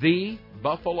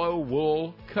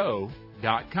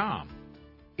 TheBuffaloWoolCo.com.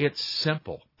 It's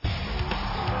simple.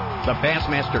 The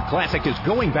Bassmaster Classic is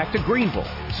going back to Greenville,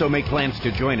 so make plans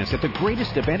to join us at the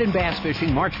greatest event in bass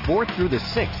fishing March 4th through the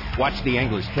 6th. Watch the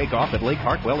anglers take off at Lake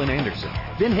Hartwell in Anderson.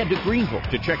 Then head to Greenville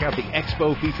to check out the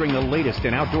expo featuring the latest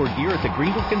in outdoor gear at the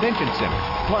Greenville Convention Center.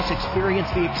 Plus,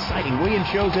 experience the exciting weigh-in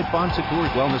shows at Bon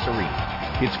Secours Wellness Arena.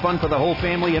 It's fun for the whole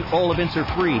family and all events are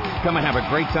free. Come and have a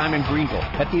great time in Greenville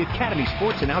at the Academy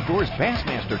Sports and Outdoors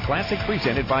Bassmaster Classic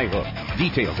presented by Hook.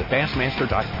 Details at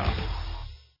Bassmaster.com.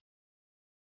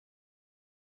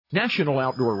 National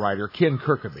outdoor writer Ken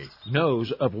Kirkaby knows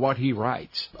of what he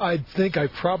writes. I think I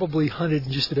probably hunted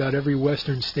in just about every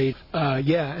western state.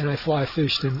 And I fly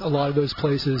fished in a lot of those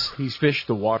places. He's fished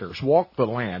the waters, walked the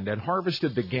land, and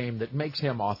harvested the game that makes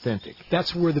him authentic.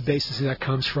 That's where the basis of that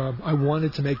comes from. I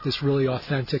wanted to make this really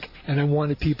authentic, and I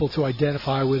wanted people to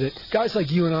identify with it. Guys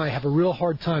like you and I have a real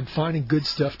hard time finding good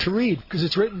stuff to read because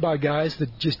it's written by guys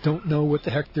that just don't know what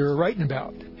the heck they're writing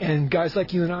about. And guys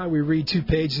like you and I, we read 2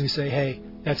 pages and we say, hey,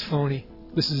 that's phony.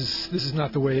 This is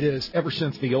not the way it is. Ever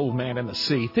since The Old Man and the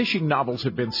Sea, fishing novels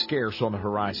have been scarce on the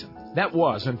horizon. That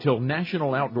was until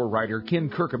national outdoor writer Ken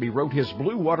Kirkaby wrote his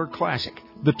Blue Water Classic,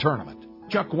 The Tournament.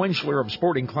 Chuck Winchler of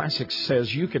Sporting Classics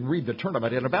says you can read The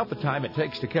Tournament in about the time it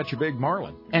takes to catch a big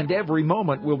marlin. And every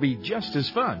moment will be just as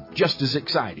fun, just as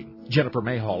exciting. Jennifer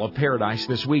Mayhall of Paradise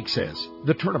This Week says,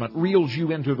 The Tournament reels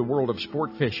you into the world of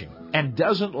sport fishing and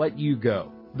doesn't let you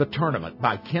go. The Tournament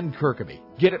by Ken Kirkaby.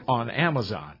 Get it on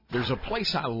Amazon. There's a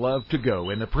place I love to go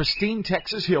in the pristine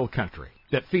Texas Hill Country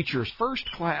that features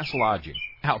first-class lodging,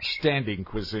 outstanding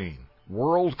cuisine,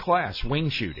 world-class wing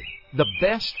shooting, the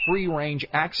best free-range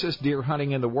axis deer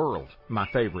hunting in the world, my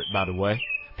favorite, by the way,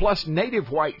 plus native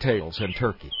whitetails and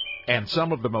turkey, and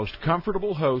some of the most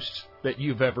comfortable hosts that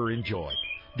you've ever enjoyed.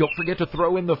 Don't forget to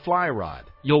throw in the fly rod.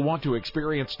 You'll want to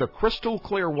experience the crystal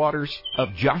clear waters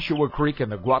of Joshua Creek and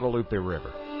the Guadalupe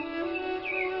River.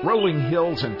 Rolling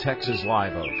hills and Texas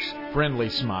live oaks, friendly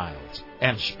smiles,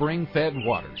 and spring-fed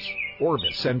waters.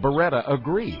 Orvis and Beretta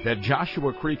agree that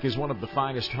Joshua Creek is one of the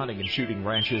finest hunting and shooting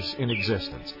ranches in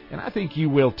existence, and I think you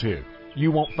will too.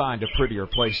 You won't find a prettier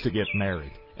place to get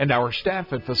married. And our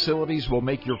staff and facilities will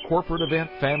make your corporate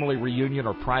event, family reunion,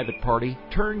 or private party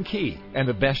turnkey and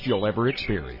the best you'll ever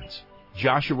experience.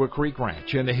 Joshua Creek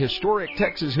Ranch in the historic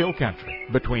Texas Hill Country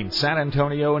between San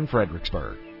Antonio and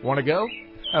Fredericksburg. Want to go?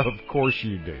 Of course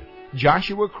you do.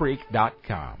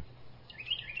 JoshuaCreek.com.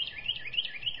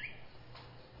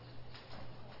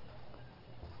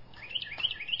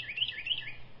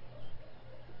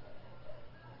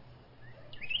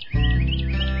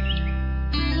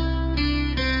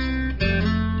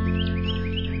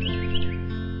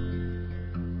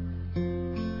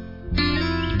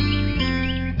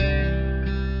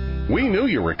 We knew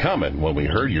you were coming when we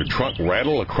heard your truck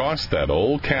rattle across that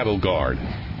old cattle guard.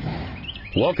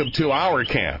 Welcome to our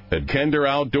camp at Kinder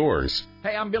Outdoors.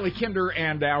 Hey, I'm Billy Kinder,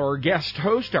 and our guest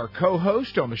host, our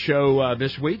co-host on the show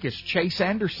this week is Chase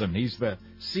Anderson. He's the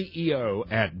CEO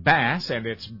at Bass, and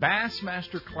it's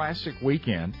Bassmaster Classic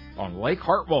weekend on Lake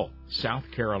Hartwell, South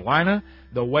Carolina.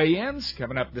 The weigh-ins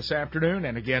coming up this afternoon,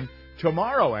 and again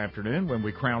tomorrow afternoon when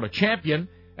we crown a champion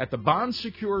at the Bon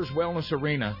Secures Wellness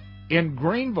Arena in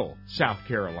Greenville, South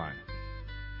Carolina.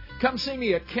 Come see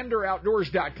me at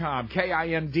kinderoutdoors.com,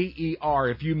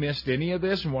 Kinder. If you missed any of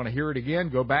this and want to hear it again,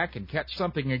 go back and catch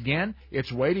something again.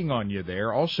 It's waiting on you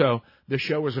there. Also, the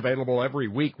show is available every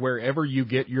week wherever you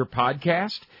get your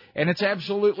podcast, and it's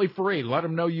absolutely free. Let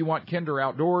them know you want Kinder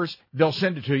Outdoors. They'll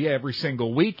send it to you every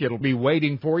single week. It'll be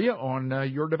waiting for you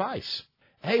on your device.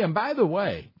 Hey, and by the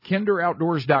way,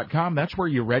 kinderoutdoors.com, that's where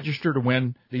you register to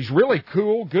win these really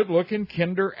cool, good-looking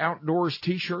Kinder Outdoors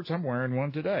T-shirts. I'm wearing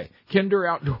one today. Kinder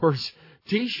Outdoors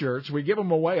T-shirts. We give them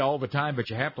away all the time,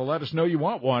 but you have to let us know you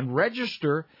want one.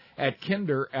 Register at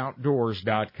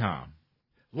kinderoutdoors.com.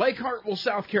 Lake Hartwell,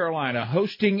 South Carolina,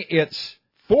 hosting its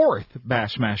 4th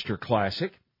Bassmaster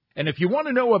Classic. And if you want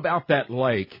to know about that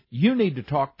lake, you need to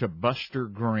talk to Buster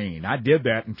Green. I did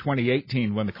that in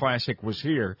 2018 when the Classic was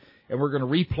here, and we're going to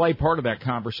replay part of that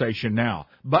conversation now.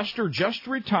 Buster just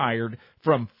retired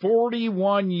from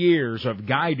 41 years of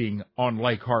guiding on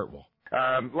Lake Hartwell.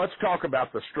 Let's talk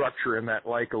about the structure in that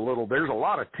lake a little. There's a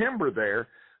lot of timber there,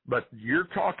 but you're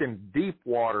talking deep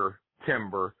water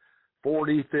timber,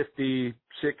 40, 50,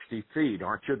 60 feet,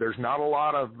 aren't you? There's not a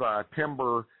lot of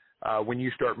timber when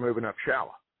you start moving up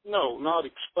shallow. No, not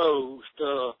exposed.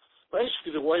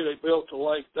 Basically, the way they built the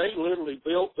lake, they literally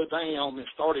built the dam and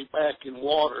started back in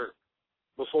water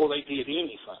before they did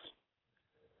anything.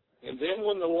 And then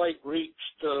when the lake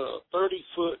reached 30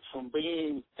 foot from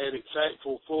being at its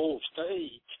actual full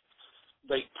stage,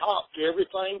 they topped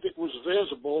everything that was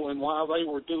visible, and while they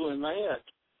were doing that,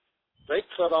 they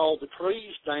cut all the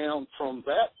trees down from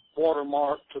that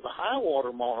watermark to the high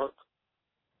water mark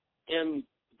and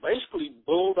basically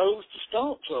bulldozed the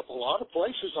stumps up. A lot of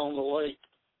places on the lake,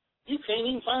 you can't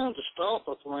even find a stump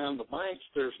up around the banks.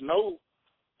 There's no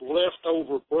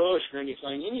leftover brush or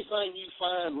anything. Anything you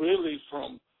find really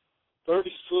from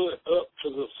 30 foot up to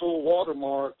the full water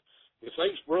mark, if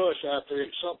there's brush out there,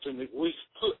 it's something that we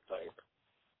put there.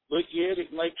 But yet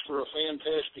it makes for a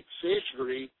fantastic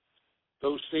fishery.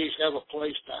 Those fish have a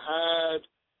place to hide.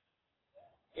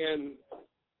 And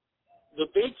the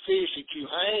big fish that you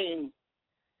hang,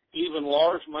 even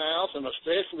largemouth and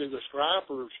especially the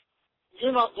stripers,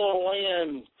 you're not going to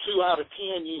land 2 out of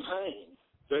 10 you hang.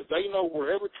 That they know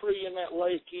where every tree in that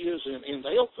lake is, and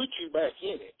they'll put you back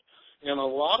in it. And a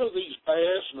lot of these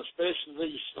bass, and especially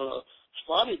these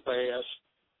spotted bass,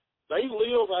 they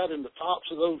live out in the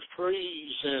tops of those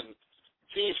trees in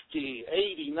 50,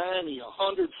 80, 90,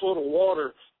 100 foot of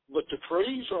water, but the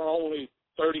trees are only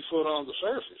 30 foot on the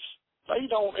surface. They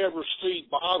don't ever see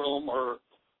bottom, or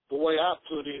the way I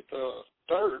put it,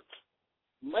 dirt,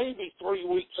 maybe 3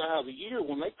 weeks out of the year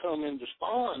when they come in to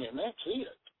spawn, and that's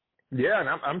it. Yeah, and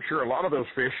I'm sure a lot of those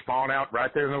fish spawn out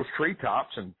right there in those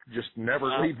treetops and just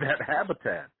never leave that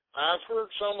habitat. I've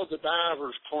heard some of the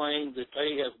divers claim that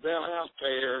they have been out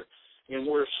there and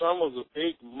where some of the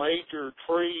big major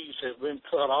trees have been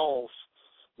cut off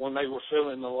when they were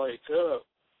filling the lake up,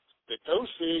 that those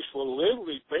fish will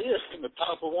literally bed in the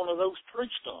top of one of those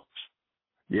tree stumps.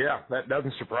 Yeah, that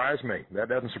doesn't surprise me. That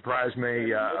doesn't surprise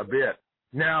me a bit.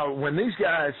 Now, when these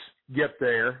guys get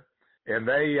there and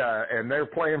they're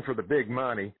playing for the big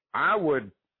money,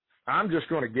 I'm just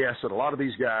going to guess that a lot of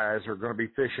these guys are going to be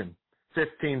fishing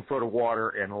 15 foot of water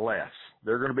and less.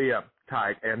 They're going to be up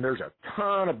tight, and there's a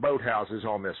ton of boathouses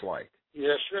on this lake.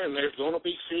 Yes, sir, and there's going to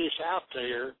be fish out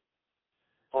there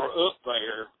or up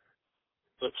there,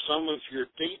 but some of your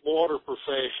deep water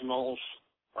professionals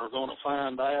are going to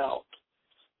find out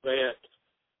that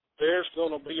there's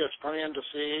going to be a strand of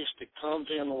fish that comes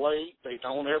in late. They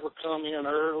don't ever come in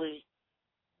early.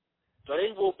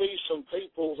 There will be some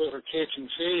people that are catching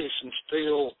fish and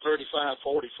still 35,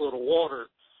 40 foot of water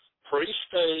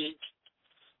pre-staged.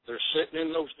 They're sitting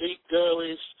in those deep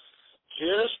gullies.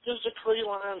 Just as the tree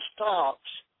line stops,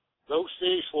 those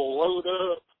fish will load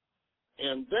up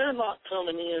And they're not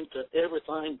coming into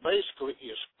everything basically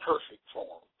is perfect for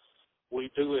them.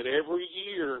 We do it every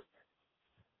year.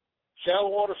 Shallow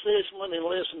water fishermen in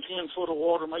less than 10 foot of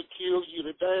water may kill you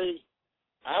today.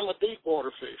 I'm a deep water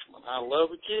fisherman. I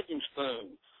love a jigging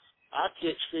spoon. I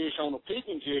catch fish on a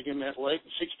pigging jig in that lake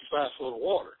in 65 foot of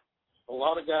water. A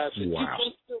lot of guys say, wow. You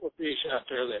can't kill a fish out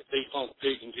there that deep on a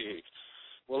pigging jig.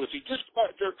 Well, if you just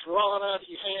about jerk the rod out of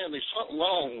your hand, there's something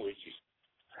wrong with you.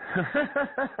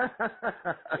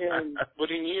 But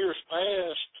in years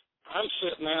past, I'm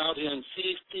sitting out in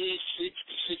 50, 60,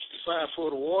 65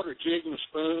 foot of water jigging a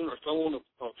spoon or throwing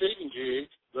a pigging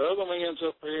jig. The other man's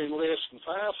up there in less than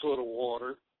 5 foot of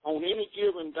water. On any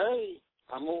given day,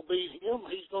 I'm going to beat him,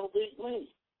 he's going to beat me.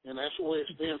 And that's the way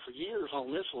it's been for years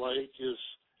on this lake is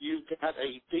you've got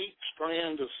a deep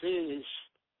strand of fish.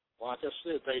 Like I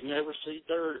said, they never see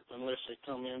dirt unless they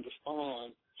come in to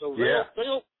spawn. So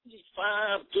there'll be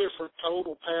 5 different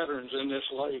total patterns in this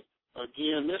lake.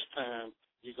 Again, this time,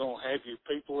 you're going to have your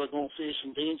people that are going to fish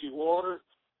in dingy water,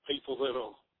 people that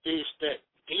will fish that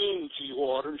dingy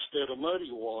water instead of muddy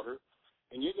water,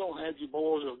 and you're going to have your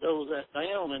boys that go that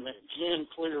down in that gin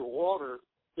clear water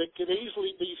that could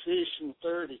easily be fishing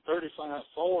 30, 35,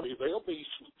 40. There'll be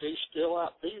some fish still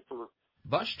out deeper.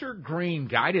 Buster Green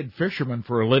guided fishermen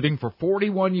for a living for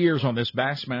 41 years on this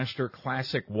Bassmaster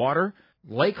Classic water,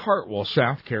 Lake Hartwell,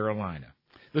 South Carolina.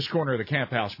 This corner of the Camp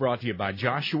House brought to you by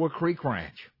Joshua Creek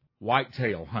Ranch.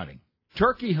 Whitetail hunting,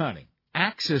 turkey hunting,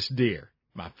 axis deer,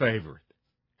 my favorite,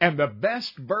 and the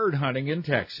best bird hunting in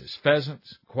Texas,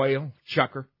 pheasants, quail,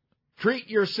 chukar. Treat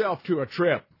yourself to a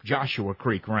trip, Joshua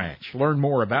Creek Ranch. Learn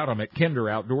more about them at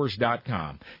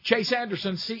kinderoutdoors.com. Chase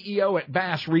Anderson, CEO at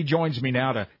Bass, rejoins me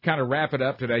now to kind of wrap it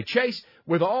up today. Chase,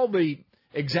 with all the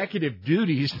executive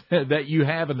duties that you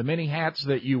have and the many hats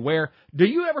that you wear, do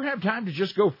you ever have time to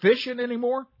just go fishing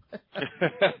anymore?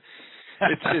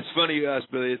 It's funny you ask,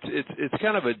 Billy. It's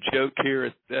kind of a joke here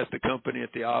at the company,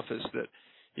 at the office, that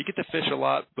you get to fish a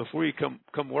lot before you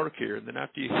come work here, and then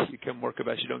after you come work a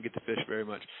bass, you don't get to fish very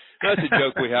much. That's a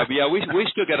joke we have. But yeah, we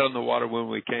still get on the water when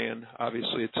we can.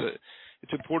 Obviously,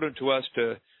 it's important to us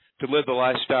to live the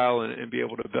lifestyle and be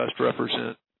able to best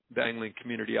represent the angling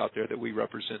community out there that we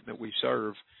represent, that we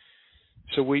serve.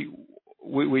 So we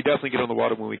definitely get on the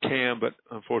water when we can, but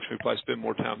unfortunately, we probably spend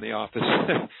more time in the office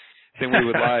than we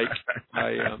would like.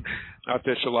 I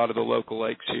fish a lot of the local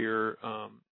lakes here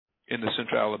in the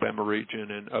Central Alabama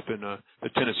region and up in the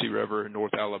Tennessee River in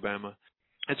North Alabama.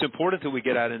 It's important that we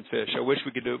get out and fish. I wish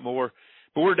we could do it more,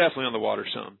 but we're definitely on the water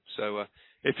some. So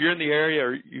if you're in the area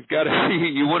or you've got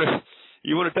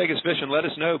you want to take us fishing, let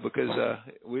us know, because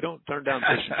we don't turn down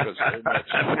fishing trips very much.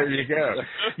 There you go.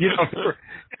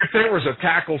 If there was a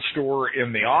tackle store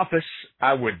in the office,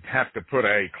 I would have to put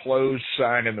a closed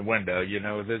sign in the window.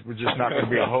 There was just not going to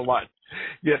be a whole lot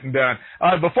getting done.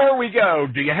 Before we go,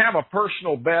 do you have a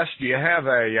personal best? Do you have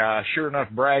a sure enough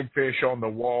bragfish on the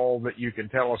wall that you can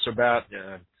tell us about?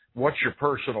 What's your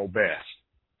personal best?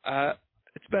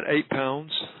 It's about 8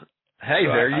 pounds. Hey,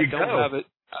 so there you go.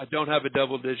 I don't have a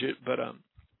double digit, but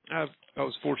I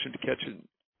was fortunate to catch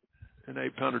an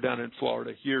 8-pounder down in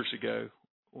Florida years ago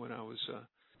when I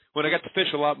got to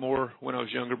fish a lot more when I was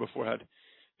younger, before I had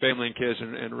family and kids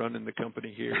and running the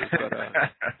company here. But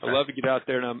I love to get out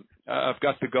there, and I've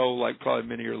got the goal, like probably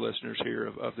many of your listeners here,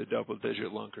 of the double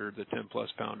digit lunker, the 10+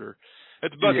 pounder.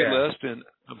 It's a bucket list, and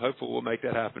I'm hopeful we'll make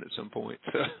that happen at some point.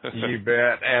 You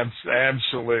bet.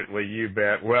 Absolutely, you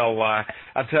bet. Well,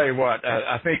 I'll tell you what,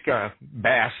 I think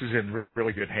Bass is in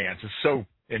really good hands. It's so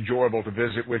enjoyable to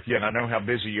visit with you, and I know how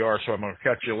busy you are, so I'm going to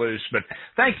cut you loose. But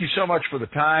thank you so much for the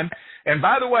time. And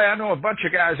by the way, I know a bunch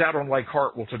of guys out on Lake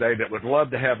Hartwell today that would love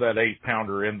to have that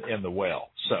 8-pounder in the well.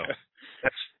 So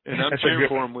and I'm cheering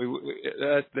for them.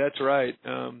 That's right.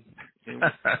 And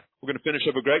we're going to finish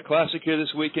up a great classic here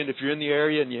this weekend. If you're in the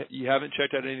area and you haven't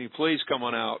checked out any, please come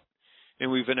on out.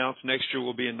 And we've announced next year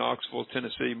we'll be in Knoxville,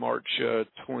 Tennessee, March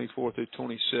 24th through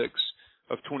 26th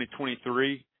of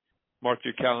 2023. Mark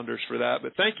your calendars for that.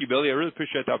 But thank you, Billy. I really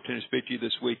appreciate the opportunity to speak to you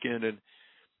this weekend. And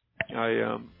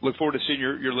I look forward to seeing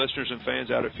your listeners and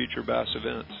fans out at future Bass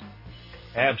events.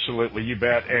 Absolutely, you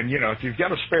bet. And, if you've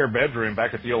got a spare bedroom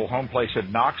back at the old home place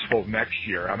in Knoxville next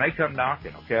year, I may come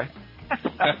knocking, okay?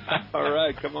 All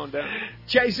right, come on down.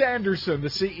 Chase Anderson, the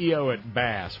CEO at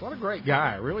Bass. What a great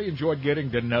guy. I really enjoyed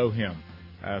getting to know him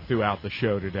throughout the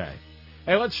show today.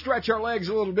 Hey, let's stretch our legs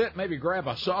a little bit, maybe grab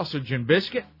a sausage and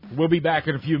biscuit. We'll be back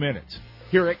in a few minutes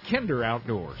here at Kinder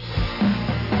Outdoors.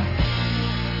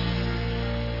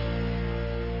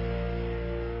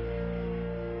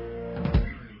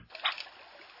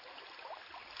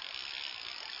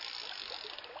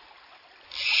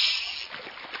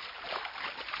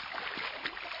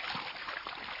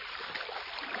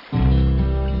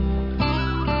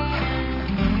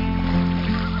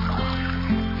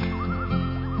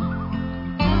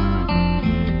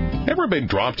 ever been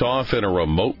dropped off in a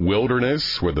remote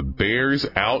wilderness where the bears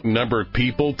outnumber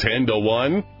people 10 to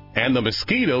 1 and the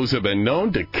mosquitoes have been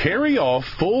known to carry off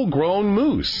full-grown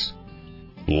moose?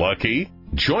 Lucky?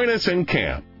 Join us in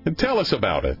camp and tell us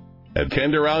about it at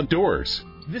Kinder Outdoors.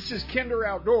 This is Kinder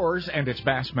Outdoors, and it's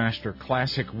Bassmaster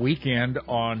Classic weekend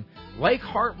on Lake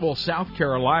Hartwell, South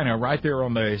Carolina, right there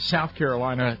on the South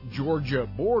Carolina-Georgia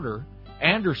border.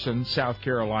 Anderson, South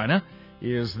Carolina,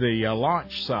 is the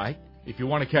launch site. If you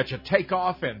want to catch a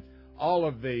takeoff and all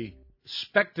of the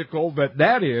spectacle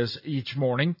that is each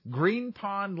morning, Green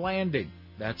Pond Landing,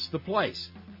 that's the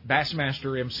place.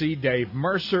 Bassmaster MC Dave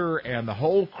Mercer and the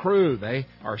whole crew, they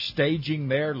are staging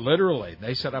there literally.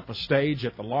 They set up a stage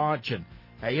at the launch, and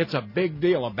hey, it's a big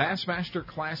deal, a Bassmaster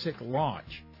Classic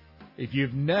launch. If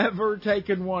you've never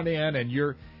taken one in and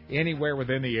you're anywhere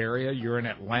within the area, you're in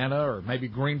Atlanta or maybe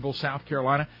Greenville, South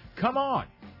Carolina, come on.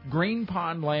 Green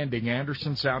Pond Landing,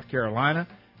 Anderson, South Carolina,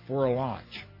 for a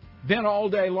launch. Then all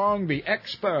day long, the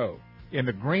Expo in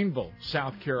the Greenville,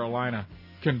 South Carolina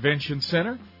Convention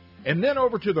Center. And then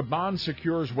over to the Bond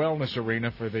Secures Wellness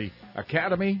Arena for the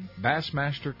Academy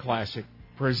Bassmaster Classic,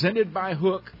 presented by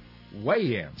Hook,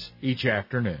 weigh-ins each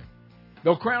afternoon.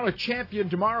 They'll crown a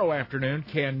champion tomorrow afternoon.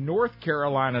 Can North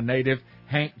Carolina native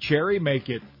Hank Cherry make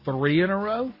it 3 in a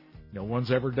row? No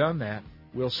one's ever done that.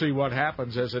 We'll see what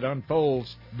happens as it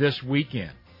unfolds this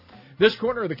weekend. This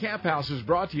corner of the Camp House is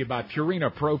brought to you by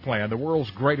Purina Pro Plan, the world's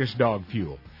greatest dog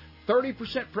fuel.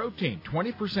 30% protein,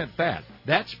 20% fat.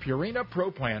 That's Purina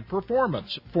Pro Plan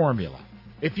Performance Formula.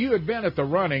 If you had been at the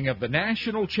running of the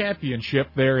national championship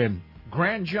there in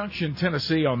Grand Junction,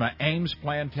 Tennessee on the Ames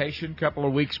Plantation a couple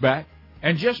of weeks back,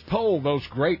 and just polled those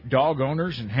great dog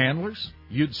owners and handlers,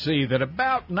 you'd see that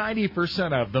about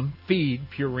 90% of them feed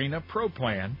Purina Pro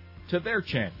Plan to their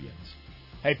champions.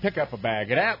 Hey, pick up a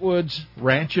bag at Atwood's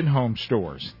Ranch and Home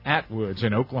Stores. Atwood's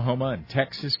in Oklahoma and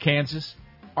Texas, Kansas,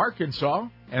 Arkansas,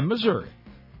 and Missouri.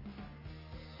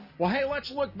 Well, hey, let's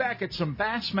look back at some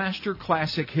Bassmaster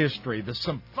Classic history.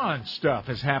 Some fun stuff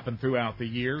has happened throughout the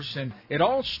years, and it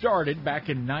all started back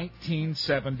in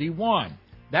 1971.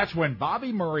 That's when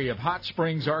Bobby Murray of Hot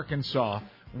Springs, Arkansas,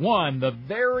 won the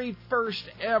very first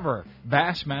ever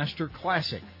Bassmaster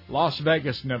Classic, Las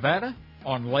Vegas, Nevada,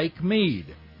 on Lake Mead.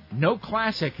 No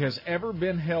classic has ever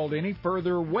been held any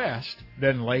further west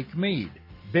than Lake Mead.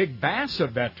 Big bass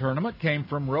of that tournament came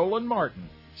from Roland Martin,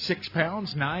 6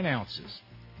 pounds, 9 ounces.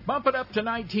 Bump it up to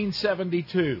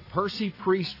 1972, Percy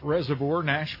Priest Reservoir,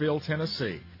 Nashville,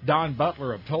 Tennessee. Don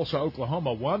Butler of Tulsa,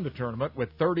 Oklahoma, won the tournament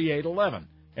with 38-11.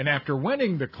 And after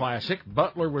winning the Classic,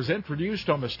 Butler was introduced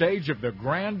on the stage of the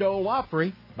Grand Ole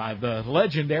Opry by the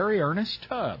legendary Ernest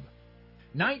Tubb.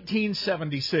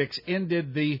 1976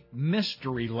 ended the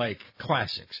Mystery Lake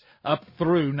Classics. Up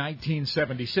through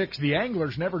 1976, the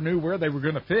anglers never knew where they were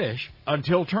going to fish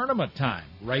until tournament time.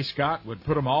 Ray Scott would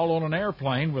put them all on an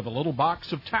airplane with a little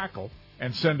box of tackle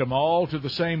and send them all to the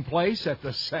same place at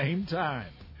the same time.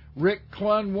 Rick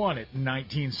Clunn won it in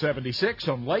 1976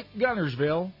 on Lake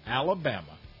Gunnersville,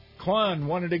 Alabama. Clunn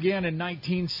won it again in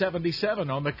 1977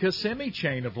 on the Kissimmee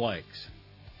chain of lakes.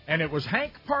 And it was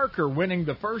Hank Parker winning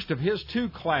the first of his 2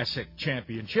 classic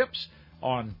championships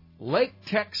on Lake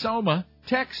Texoma,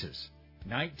 Texas,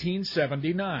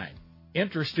 1979.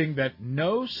 Interesting that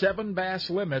no 7 bass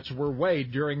limits were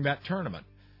weighed during that tournament.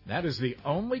 That is the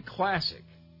only classic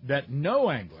that no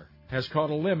angler has caught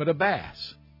a limit of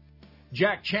bass.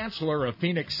 Jack Chancellor of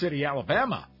Phoenix City,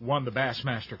 Alabama, won the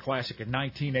Bassmaster Classic in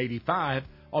 1985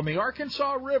 on the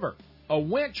Arkansas River. A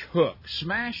winch hook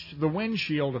smashed the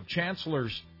windshield of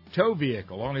Chancellor's tow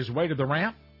vehicle on his way to the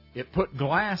ramp. It put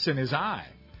glass in his eye.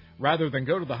 Rather than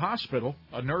go to the hospital,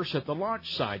 a nurse at the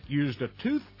launch site used a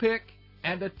toothpick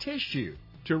and a tissue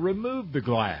to remove the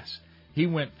glass. He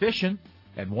went fishing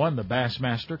and won the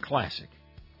Bassmaster Classic.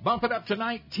 Bump it up to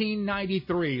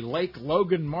 1993, Lake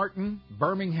Logan Martin,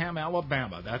 Birmingham,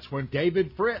 Alabama. That's when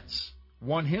David Fritz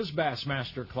won his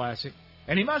Bassmaster Classic.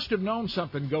 And he must have known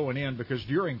something going in, because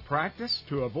during practice,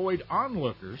 to avoid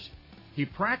onlookers, he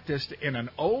practiced in an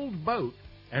old boat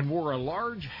and wore a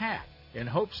large hat in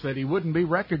hopes that he wouldn't be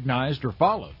recognized or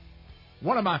followed.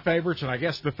 One of my favorites, and I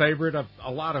guess the favorite of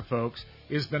a lot of folks,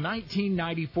 is the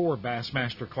 1994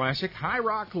 Bassmaster Classic, High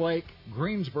Rock Lake,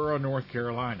 Greensboro, North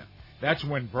Carolina. That's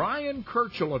when Brian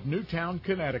Kirchhoff of Newtown,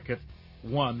 Connecticut,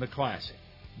 won the Classic.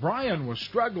 Brian was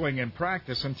struggling in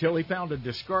practice until he found a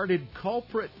discarded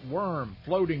culprit worm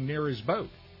floating near his boat.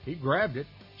 He grabbed it,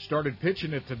 started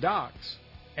pitching it to docks,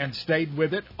 and stayed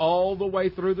with it all the way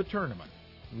through the tournament,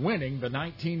 winning the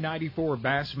 1994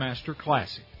 Bassmaster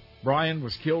Classic. Brian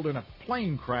was killed in a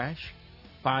plane crash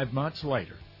 5 months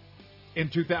later. In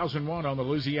 2001 on the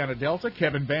Louisiana Delta,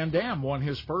 Kevin Van Dam won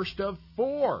his first of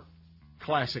 4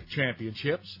 Classic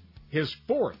championships. His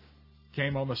 4th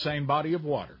came on the same body of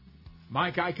water.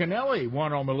 Mike Iaconelli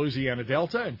won on the Louisiana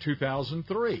Delta in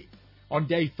 2003. On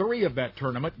day 3 of that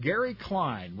tournament, Gary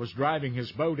Klein was driving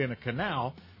his boat in a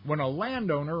canal when a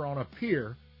landowner on a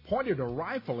pier pointed a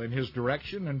rifle in his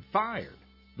direction and fired.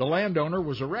 The landowner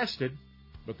was arrested,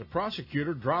 but the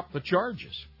prosecutor dropped the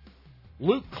charges.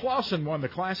 Luke Clausen won the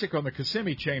Classic on the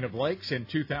Kissimmee chain of lakes in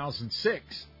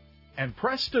 2006, and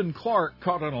Preston Clark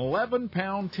caught an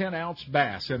 11-pound, 10-ounce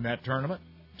bass in that tournament.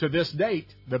 To this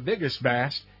date, the biggest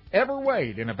bass ever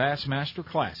weighed in a Bassmaster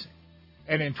Classic.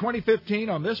 And in 2015,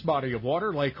 on this body of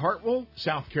water, Lake Hartwell,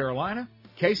 South Carolina,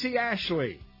 Casey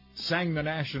Ashley sang the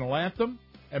national anthem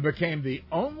and became the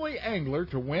only angler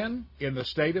to win in the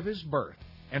state of his birth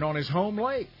and on his home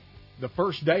lake. The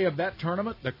first day of that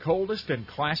tournament, the coldest in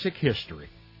Classic history,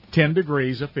 10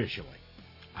 degrees officially.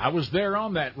 I was there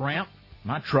on that ramp.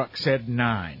 My truck said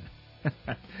 9.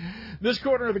 This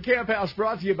corner of the Camp House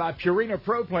brought to you by Purina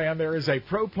Pro Plan. There is a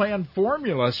Pro Plan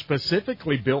formula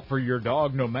specifically built for your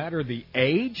dog, no matter the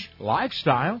age,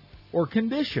 lifestyle, or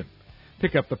condition.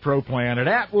 Pick up the Pro Plan at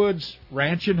Atwood's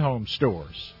Ranch and Home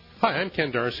Stores. Hi, I'm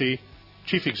Ken Darcy,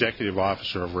 Chief Executive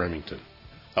Officer of Remington.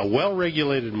 A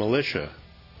well-regulated militia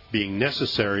being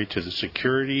necessary to the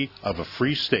security of a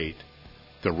free state,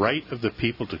 the right of the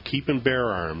people to keep and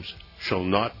bear arms shall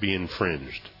not be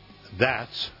infringed.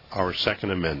 That's our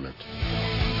Second Amendment.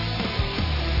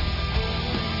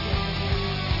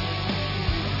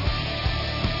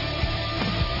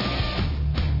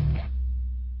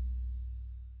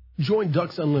 Join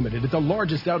Ducks Unlimited at the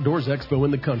largest outdoors expo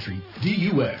in the country,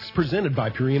 DUX, presented by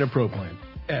Purina Pro Plan,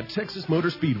 at Texas Motor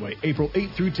Speedway, April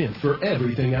 8th through 10th for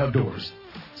everything outdoors.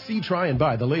 See, try, and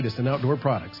buy the latest in outdoor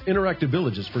products, interactive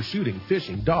villages for shooting,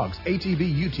 fishing, dogs,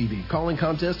 ATV, UTV, calling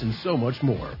contests, and so much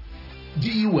more.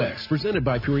 DUX, presented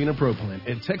by Purina Pro Plan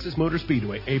at Texas Motor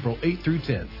Speedway, April 8th through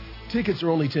 10th. Tickets are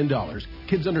only $10.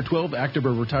 Kids under 12, active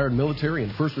or retired military,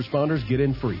 and first responders get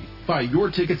in free. Buy your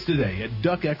tickets today at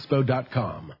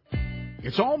duckexpo.com.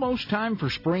 It's almost time for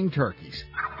spring turkeys.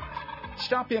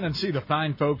 Stop in and see the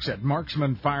fine folks at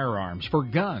Marksman Firearms for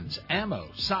guns, ammo,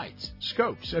 sights,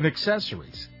 scopes, and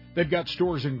accessories. They've got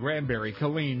stores in Granbury,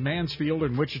 Killeen, Mansfield,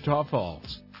 and Wichita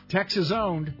Falls. Texas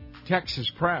owned, Texas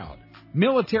proud.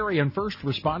 Military and first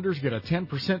responders get a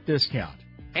 10% discount.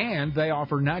 And they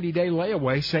offer 90-day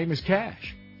layaway, same as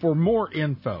cash. For more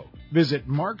info, visit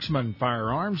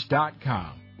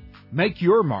marksmanfirearms.com. Make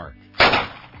your mark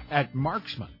at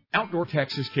Marksman. Outdoor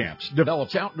Texas Camps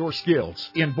develops outdoor skills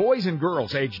in boys and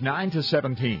girls aged 9 to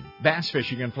 17, bass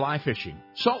fishing and fly fishing,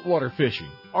 saltwater fishing,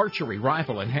 archery,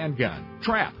 rifle and handgun,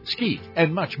 trap, skeet,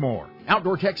 and much more.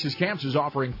 Outdoor Texas Camps is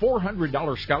offering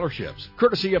 $400 scholarships,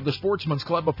 courtesy of the Sportsman's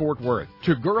Club of Fort Worth,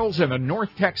 to girls in the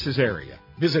North Texas area.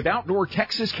 Visit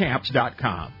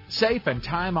OutdoorTexasCamps.com. Safe and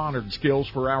time-honored skills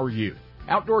for our youth.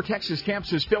 Outdoor Texas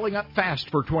Camps is filling up fast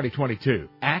for 2022.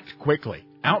 Act quickly.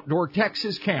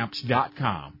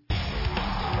 OutdoorTexasCamps.com.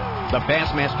 The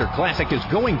Bassmaster Classic is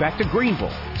going back to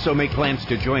Greenville, so make plans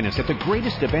to join us at the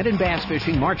greatest event in bass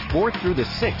fishing March 4th through the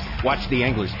 6th. Watch the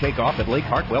anglers take off at Lake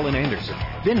Hartwell and Anderson.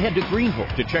 Then head to Greenville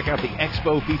to check out the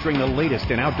expo featuring the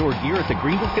latest in outdoor gear at the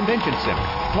Greenville Convention Center.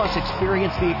 Plus,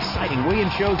 experience the exciting weigh-in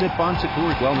shows at Bon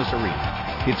Secours Wellness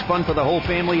Arena. It's fun for the whole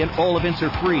family and all events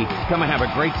are free. Come and have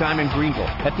a great time in Greenville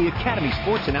at the Academy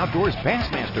Sports and Outdoors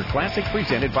Bassmaster Classic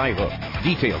presented by Hook.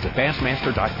 Details at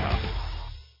Bassmaster.com.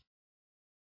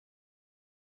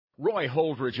 Roy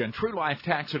Holdridge and True Life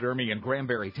Taxidermy in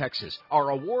Granbury, Texas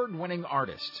are award-winning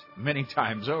artists, many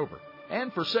times over,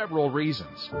 and for several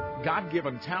reasons.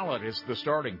 God-given talent is the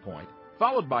starting point,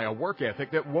 followed by a work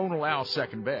ethic that won't allow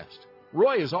second best.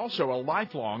 Roy is also a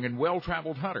lifelong and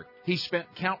well-traveled hunter. He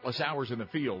spent countless hours in the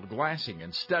field glassing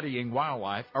and studying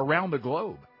wildlife around the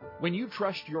globe. When you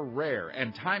trust your rare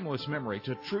and timeless memory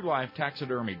to True Life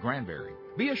Taxidermy Granbury,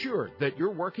 be assured that you're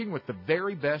working with the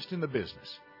very best in the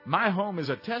business. My home is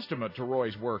a testament to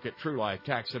Roy's work at True Life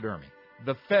Taxidermy.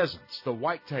 The pheasants, the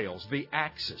whitetails, the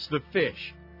axis, the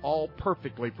fish, all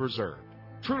perfectly preserved.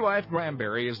 True Life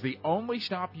Granbury is the only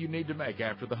stop you need to make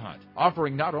after the hunt,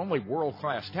 offering not only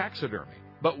world-class taxidermy,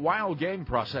 but wild game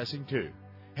processing too.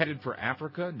 Headed for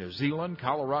Africa, New Zealand,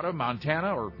 Colorado,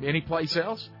 Montana, or any place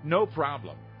else? No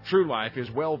problem. True Life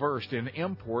is well-versed in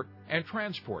import and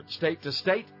transport, state to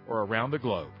state or around the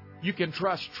globe. You can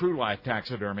trust True Life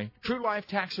Taxidermy.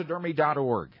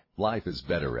 TrueLifeTaxidermy.org. Life is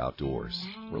better outdoors.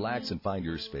 Relax and find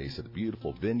your space at the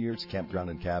beautiful vineyards, campground,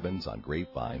 and cabins on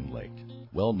Grapevine Lake.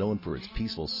 Well known for its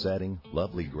peaceful setting,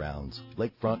 lovely grounds,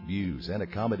 lakefront views, and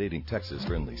accommodating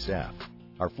Texas-friendly staff.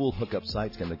 Our full hookup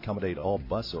sites can accommodate all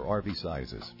bus or RV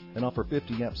sizes and offer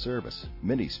 50-amp service,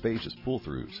 many spacious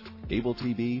pull-throughs, cable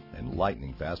TV, and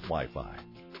lightning-fast Wi-Fi.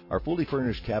 Our fully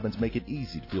furnished cabins make it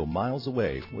easy to feel miles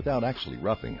away without actually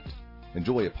roughing it.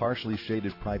 Enjoy a partially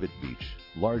shaded private beach,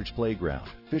 large playground,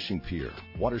 fishing pier,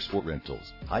 water sport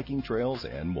rentals, hiking trails,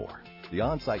 and more. The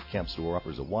on-site camp store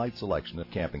offers a wide selection of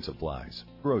camping supplies,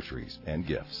 groceries, and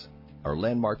gifts. Our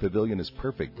landmark pavilion is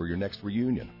perfect for your next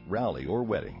reunion, rally, or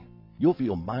wedding. You'll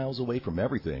feel miles away from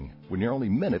everything when you're only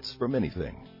minutes from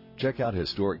anything. Check out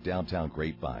historic downtown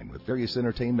Grapevine with various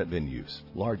entertainment venues,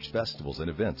 large festivals and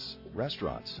events,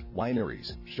 restaurants,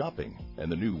 wineries, shopping,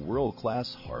 and the new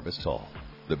world-class Harvest Hall.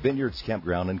 The Vineyards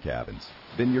Campground and Cabins,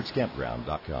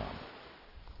 vineyardscampground.com.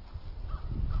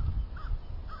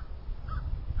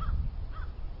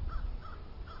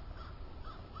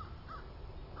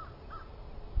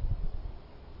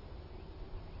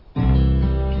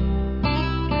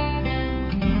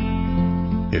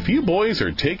 If you boys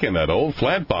are taking that old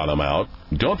flat bottom out,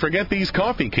 don't forget these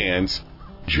coffee cans.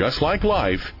 Just like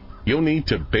life, you'll need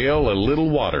to bail a little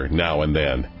water now and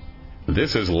then.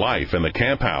 This is life in the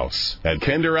camp house at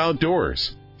Kinder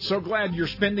Outdoors. So glad you're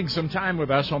spending some time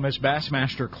with us on this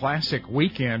Bassmaster Classic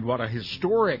weekend. What a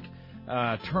historic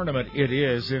tournament it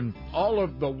is. In all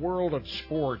of the world of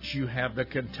sports, you have the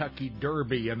Kentucky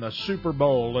Derby and the Super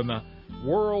Bowl and the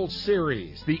World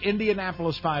Series, the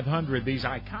Indianapolis 500, these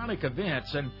iconic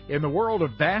events. And in the world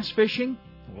of bass fishing,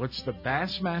 well, it's the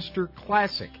Bassmaster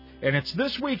Classic. And it's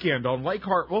this weekend on Lake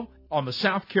Hartwell on the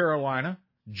South Carolina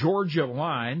Georgia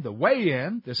line. The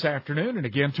weigh-in this afternoon, and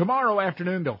again tomorrow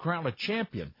afternoon. They'll crown a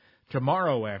champion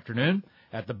tomorrow afternoon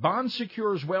at the Bond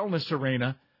Secures Wellness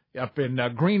Arena up in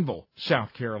Greenville,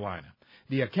 South Carolina.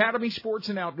 The Academy Sports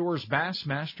and Outdoors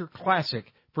Bassmaster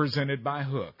Classic presented by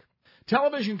Hook.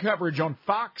 Television coverage on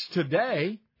Fox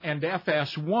today and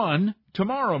FS1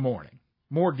 tomorrow morning.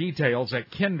 More details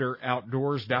at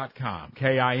kinderoutdoors.com.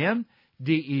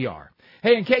 KINDER.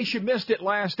 Hey, in case you missed it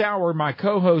last hour, my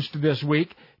co-host this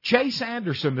week, Chase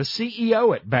Anderson, the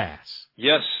CEO at Bass.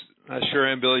 Yes, I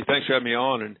sure am, Billy. Thanks for having me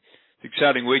on. And it's an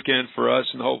exciting weekend for us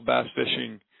and the whole bass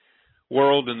fishing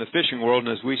world and the fishing world.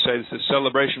 And as we say, it's a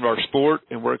celebration of our sport,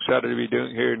 and we're excited to be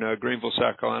doing it here in Greenville,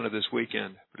 South Carolina this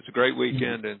weekend. But it's a great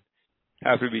weekend, and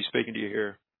happy to be speaking to you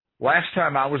here. Last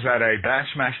time I was at a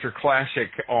Bassmaster Classic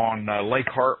on Lake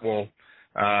Hartwell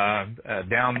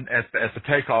down at the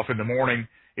takeoff in the morning.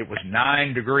 It was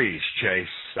 9 degrees, Chase.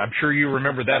 I'm sure you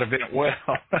remember that event well.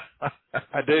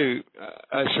 I do.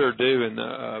 I sure do. And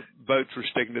boats were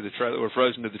sticking to the trailer, were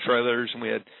frozen to the trailers, and we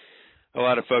had a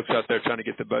lot of folks out there trying to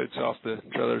get the boats off the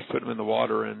trailers, put them in the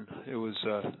water, and it was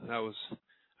that was,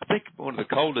 I think, one of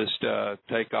the coldest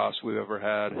takeoffs we've ever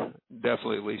had.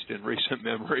 Definitely, at least in recent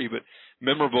memory, but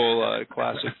memorable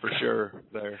classic for sure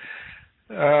there.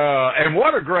 And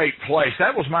what a great place.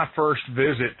 That was my first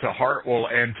visit to Hartwell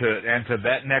and to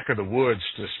that neck of the woods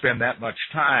to spend that much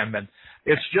time. And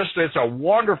it's a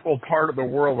wonderful part of the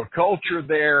world of culture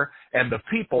there, and the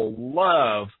people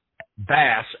love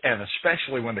bass, and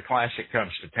especially when the Classic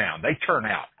comes to town. They turn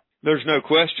out. There's no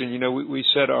question. You know, we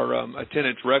set our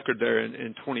attendance record there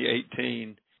in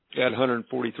 2018 at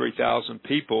 143,000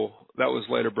 people. That was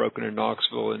later broken in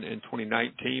Knoxville in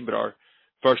 2019, but our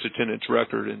first attendance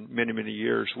record in many, many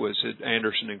years was at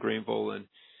Anderson and Greenville. And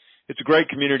it's a great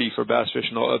community for bass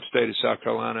fishing all upstate of South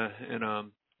Carolina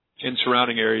and in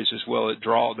surrounding areas as well.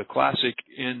 The Classic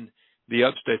in the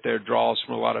upstate there draws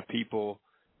from a lot of people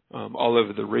all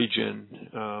over the region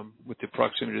with the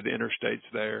proximity to the interstates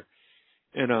there.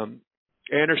 And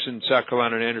Anderson, South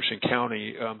Carolina, and Anderson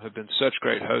County have been such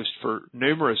great hosts for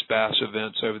numerous bass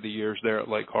events over the years there at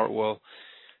Lake Hartwell.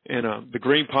 And the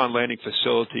Green Pond Landing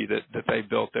facility that they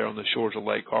built there on the shores of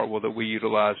Lake Hartwell that we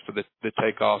utilize for the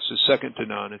takeoffs is second to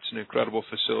none. It's an incredible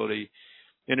facility.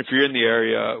 And if you're in the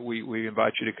area, we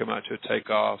invite you to come out to a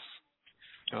takeoff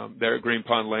there at Green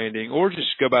Pond Landing, or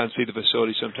just go by and see the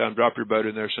facility sometime. Drop your boat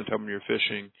in there sometime when you're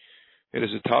fishing. It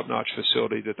is a top-notch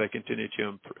facility that they continue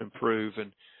to improve.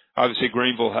 And obviously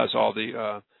Greenville has all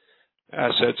the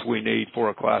assets we need for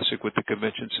a Classic with the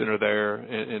convention center there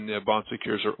and the Bond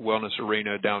Secures Wellness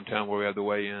Arena downtown where we have the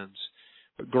weigh-ins.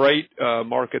 But great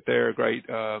market there, great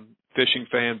fishing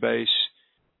fan base,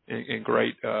 and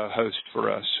great host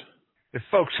for us. If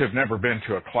folks have never been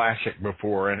to a Classic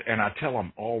before, and I tell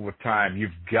them all the time,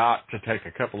 you've got to take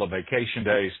a couple of vacation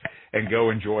days and go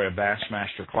enjoy a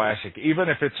Bassmaster Classic, even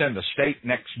if it's in the state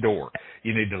next door.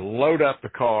 You need to load up the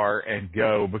car and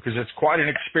go, because it's quite an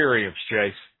experience,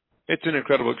 Chase. It's an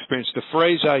incredible experience. The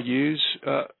phrase I use,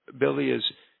 Billy, is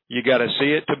you got to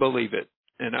see it to believe it.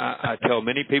 And I tell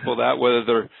many people that,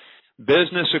 whether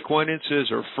business acquaintances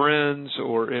or friends,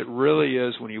 or it really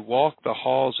is when you walk the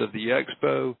halls of the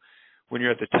expo, when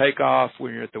you're at the takeoff,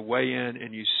 when you're at the weigh-in,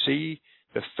 and you see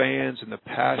the fans and the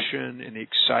passion and the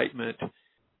excitement.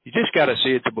 You just got to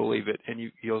see it to believe it.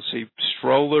 And you'll see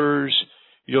strollers.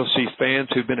 You'll see fans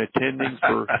who've been attending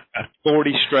for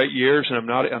 40 straight years, and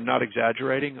I'm not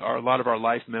exaggerating. A lot of our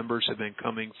life members have been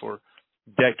coming for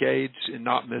decades and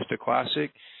not missed a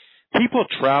classic. People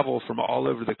travel from all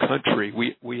over the country.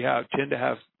 We tend to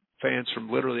have fans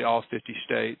from literally all 50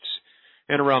 states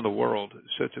and around the world.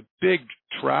 So it's a big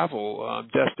travel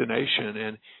destination.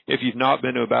 And if you've not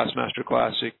been to a Bassmaster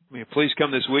Classic, please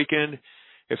come this weekend.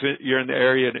 If you're in the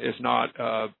area, and if not,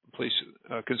 please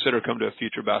consider coming to a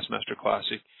future Bassmaster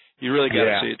Classic. You really got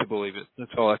to see it to believe it.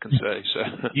 That's all I can say.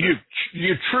 So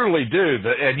you truly do,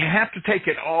 and you have to take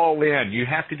it all in. You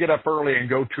have to get up early and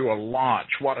go to a launch.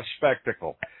 What a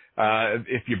spectacle!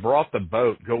 If you brought the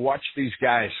boat, go watch these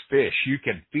guys fish. You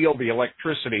can feel the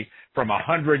electricity from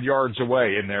 100 yards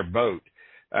away in their boat.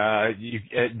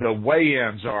 The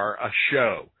weigh-ins are a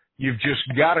show. You've just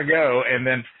got to go, and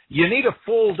then you need a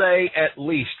full day at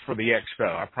least for the expo.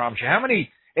 I promise you.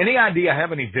 Any idea how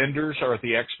many vendors are at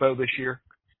the expo this year?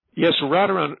 Yes, we're right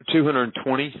around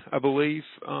 220, I believe.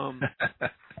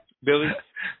 Billy,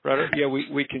 right? Yeah,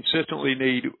 we consistently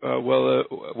need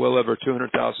well over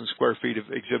 200,000 square feet of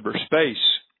exhibitor space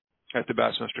at the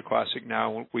Bassmaster Classic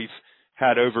now. We've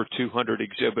had over 200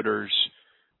 exhibitors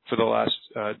for the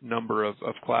last number of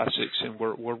classics, and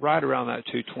we're right around that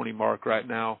 220 mark right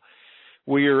now.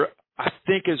 We're, I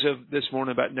think, as of this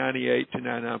morning, about 98 to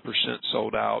 99%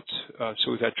 sold out.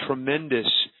 So we've had tremendous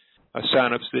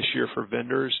signups this year for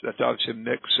vendors. That's obviously a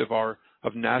mix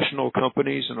of national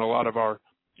companies and a lot of our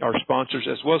sponsors,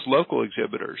 as well as local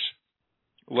exhibitors,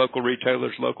 local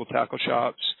retailers, local tackle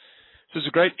shops. So it's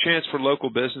a great chance for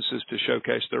local businesses to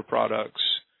showcase their products.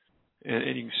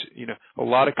 And a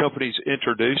lot of companies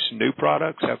introduce new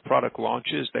products, have product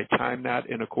launches. They time that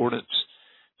in accordance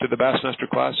to the Bassmaster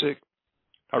Classic.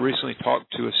 I recently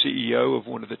talked to a CEO of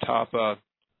one of the top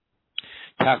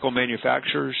tackle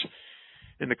manufacturers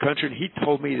in the country, and he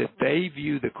told me that they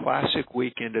view the Classic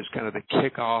weekend as kind of the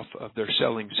kickoff of their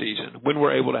selling season when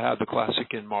we're able to have the Classic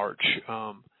in March.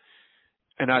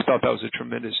 And I thought that was a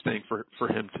tremendous thing for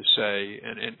him to say.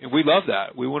 And we love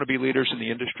that. We want to be leaders in the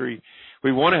industry.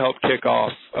 We want to help kick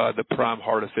off the prime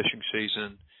heart of fishing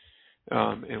season.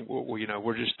 And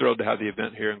we're just thrilled to have the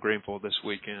event here in Greenville this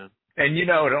weekend. And it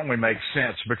only makes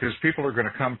sense because people are going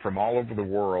to come from all over the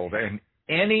world, and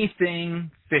anything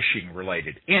fishing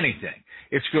related, anything,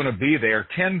 it's going to be there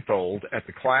tenfold at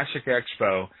the Classic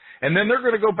Expo. And then they're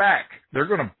going to go back. They're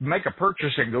going to make a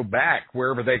purchase and go back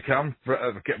wherever they come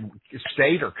from,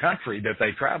 state or country that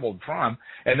they traveled from,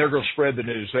 and they're going to spread the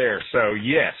news there. So,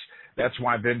 yes, that's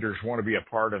why vendors want to be a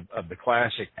part of the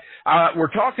Classic.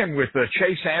 We're talking with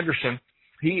Chase Anderson.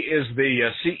 He is the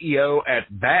CEO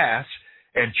at Bass.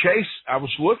 And, Chase, I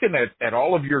was looking at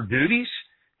all of your duties,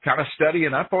 kind of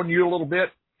studying up on you a little bit,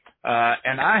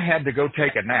 and I had to go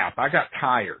take a nap. I got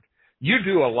tired. You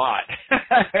do a lot.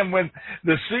 And when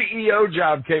the CEO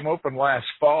job came open last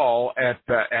fall at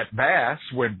Bass,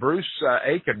 when Bruce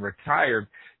Aiken retired,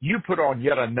 you put on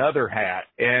yet another hat.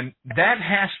 And that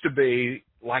has to be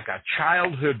like a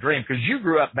childhood dream, because you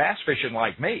grew up bass fishing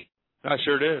like me. I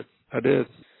sure did. I did.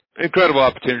 Incredible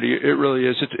opportunity. It really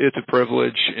is. It's a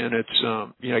privilege, and it's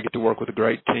I get to work with a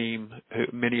great team,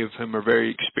 many of whom are very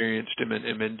experienced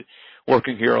and been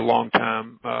working here a long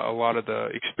time. A lot of the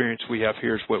experience we have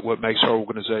here is what makes our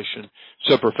organization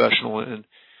so professional and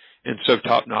so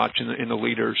top notch in the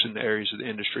leaders in the areas of the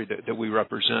industry that we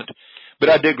represent. But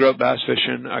I did grow up bass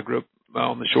fishing. I grew up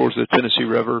on the shores of the Tennessee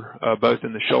River, both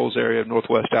in the Shoals area of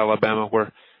northwest Alabama,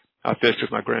 where I fished with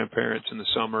my grandparents in the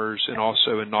summers, and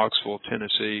also in Knoxville,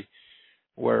 Tennessee,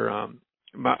 where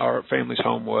our family's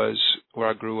home was, where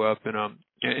I grew up.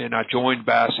 And I joined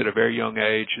bass at a very young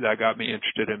age. That got me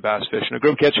interested in bass fishing. I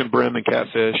grew up catching brim and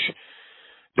catfish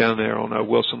down there on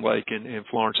Wilson Lake in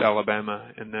Florence,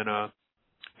 Alabama. And then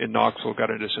in Knoxville,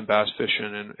 got into some bass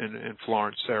fishing in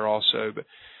Florence there also. But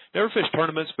never fished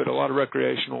tournaments, but a lot of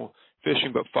recreational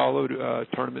fishing, but followed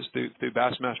tournaments through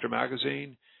Bassmaster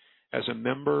Magazine as a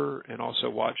member, and also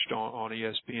watched on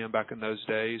ESPN back in those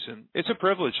days. And it's a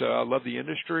privilege. I love the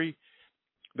industry,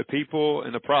 the people,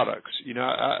 and the products.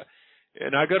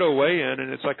 I go to a weigh-in,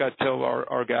 and it's like I tell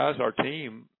our guys, our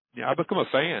team, I become a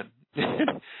fan.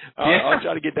 I'll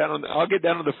try to get down I'll get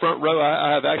down on the front row.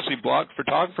 I have actually blocked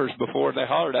photographers before, and they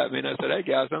hollered at me, and I said, "Hey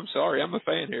guys, I'm sorry, I'm a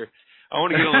fan here. I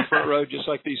want to get on the front row just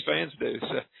like these fans do."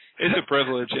 So it's a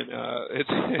privilege, and it's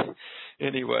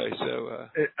anyway. So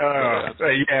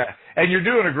yeah, and you're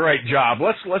doing a great job.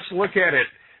 Let's look at it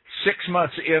 6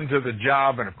 months into the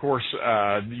job, and of course,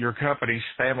 your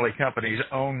family companies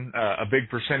own a big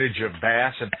percentage of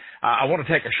bass. And I want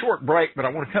to take a short break, but I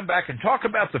want to come back and talk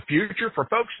about the future for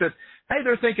folks that, hey,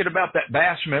 they're thinking about that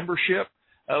bass membership.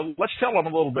 Let's tell them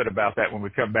a little bit about that when we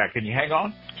come back. Can you hang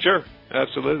on? Sure,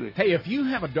 absolutely. Hey, if you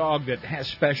have a dog that has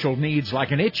special needs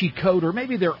like an itchy coat, or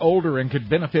maybe they're older and could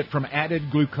benefit from added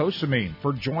glucosamine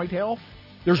for joint health,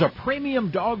 there's a premium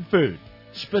dog food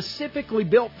specifically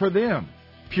built for them.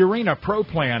 Purina Pro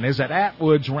Plan is at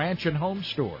Atwood's Ranch and Home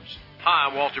Stores. Hi,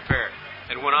 I'm Walter Parrott,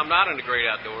 and when I'm not in the great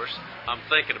outdoors, I'm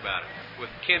thinking about it with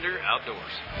Kinder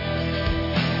Outdoors.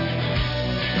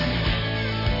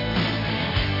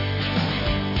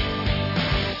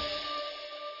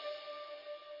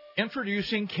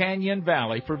 Introducing Canyon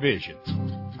Valley Provisions.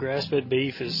 Grass-fed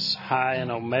beef is high in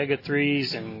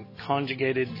omega-3s and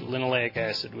conjugated linoleic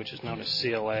acid, which is known as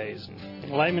CLAs.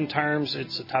 In layman terms,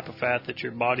 it's a type of fat that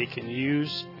your body can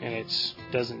use, and it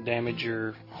doesn't damage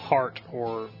your heart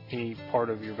or any part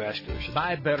of your vascular system.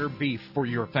 Buy better beef for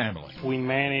your family. We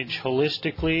manage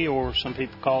holistically, or some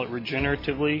people call it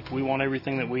regeneratively. We want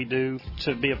everything that we do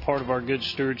to be a part of our good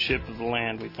stewardship of the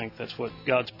land. We think that's what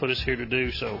God's put us here to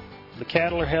do, so the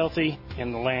cattle are healthy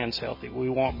and the land's healthy. We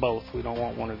want both. We don't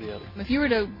want one or the other. If you were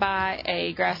to buy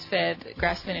a grass-fed,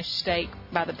 grass-finished steak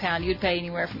by the pound, you'd pay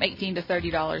anywhere from $18 to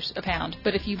 $30 a pound.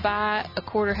 But if you buy a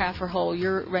quarter, half, or whole,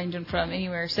 you're ranging from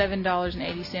anywhere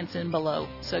 $7.80 and below.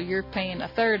 So you're paying a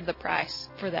third of the price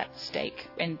for that steak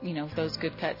and, those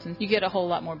good cuts. And you get a whole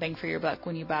lot more bang for your buck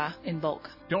when you buy in bulk.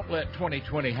 Don't let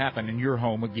 2020 happen in your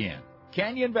home again.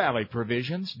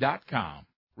 CanyonValleyProvisions.com.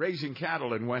 Raising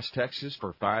cattle in West Texas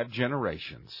for 5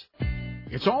 generations.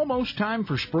 It's almost time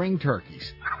for spring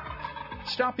turkeys.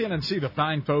 Stop in and see the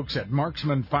fine folks at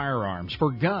Marksman Firearms for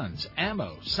guns,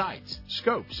 ammo, sights,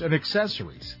 scopes, and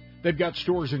accessories. They've got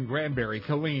stores in Granbury,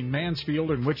 Killeen,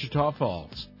 Mansfield, and Wichita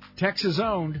Falls. Texas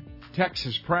owned,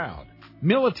 Texas proud.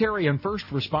 Military and first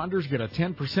responders get a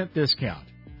 10% discount.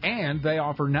 And they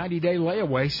offer 90-day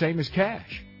layaway, same as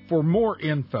cash. For more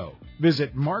info,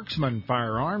 visit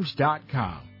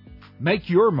marksmanfirearms.com. Make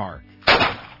your mark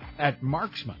at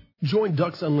Marksman. Join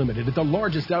Ducks Unlimited at the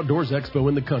largest outdoors expo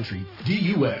in the country,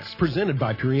 DUX, presented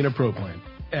by Purina Pro Plan,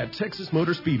 at Texas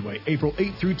Motor Speedway, April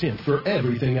 8th through 10th for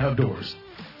everything outdoors.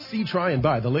 See, try, and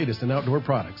buy the latest in outdoor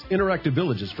products, interactive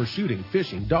villages for shooting,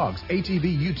 fishing, dogs,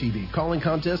 ATV, UTV, calling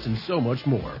contests, and so much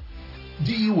more.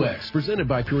 DUX, presented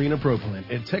by Purina Pro Plan,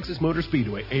 at Texas Motor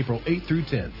Speedway, April 8th through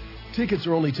 10th. Tickets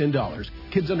are only $10.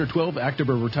 Kids under 12, active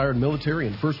or retired military,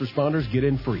 and first responders get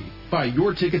in free. Buy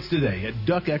your tickets today at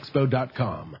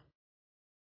duckexpo.com.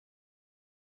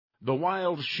 The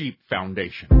Wild Sheep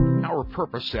Foundation. Our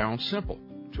purpose sounds simple: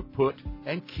 to put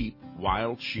and keep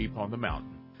wild sheep on the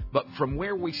mountain. But from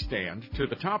where we stand to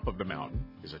the top of the mountain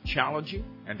is a challenging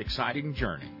and exciting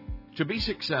journey. To be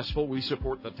successful, we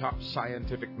support the top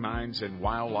scientific minds in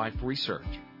wildlife research.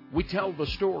 We tell the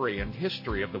story and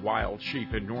history of the wild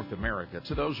sheep in North America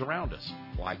to those around us,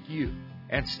 like you.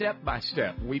 And step by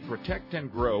step, we protect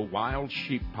and grow wild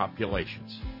sheep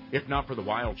populations. If not for the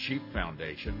Wild Sheep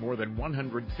Foundation, more than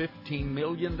 $115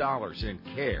 million in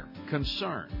care,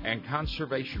 concern, and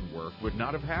conservation work would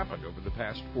not have happened over the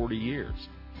past 40 years.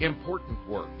 Important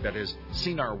work that has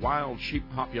seen our wild sheep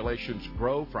populations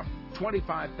grow from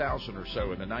 25,000 or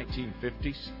so in the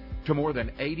 1950s to more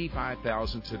than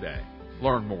 85,000 today.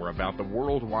 Learn more about the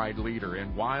worldwide leader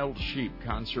in wild sheep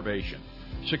conservation.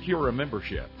 Secure a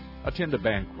membership, attend a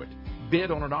banquet,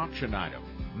 bid on an auction item,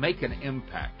 make an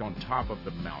impact on top of the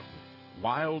mountain.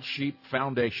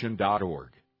 WildSheepFoundation.org.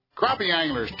 Crappie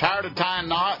anglers, tired of tying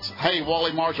knots? Hey,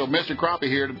 Wally Marshall, Mr. Crappie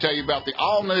here to tell you about the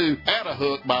all-new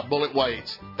Atta-Hook by Bullet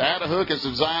Weights. The Atta-Hook is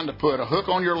designed to put a hook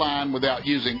on your line without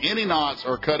using any knots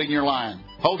or cutting your line.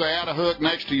 Hold the Atta-Hook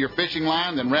next to your fishing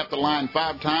line, then wrap the line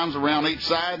 5 times around each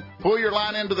side. Pull your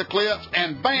line into the clips,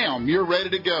 and bam, you're ready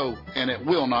to go, and it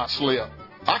will not slip.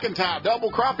 I can tie a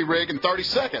double crappie rig in 30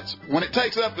 seconds when it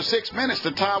takes up to 6 minutes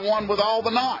to tie one with all the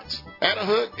knots.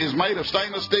 Atta-Hook is made of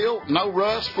stainless steel, no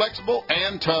rust, flexible,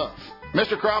 and tough.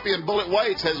 Mr. Crappie and Bullet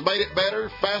Weights has made it better,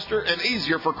 faster, and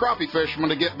easier for crappie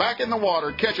fishermen to get back in the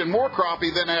water, catching more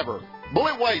crappie than ever.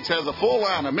 Bullet Weights has a full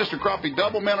line of Mr. Crappie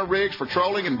double minnow rigs for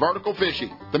trolling and vertical fishing.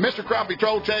 The Mr. Crappie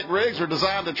Troll Check rigs are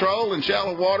designed to troll in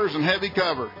shallow waters and heavy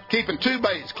cover, keeping 2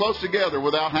 baits close together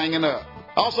without hanging up.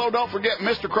 Also, don't forget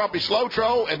Mr. Crappie Slow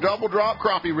Troll and Double Drop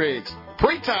Crappie rigs.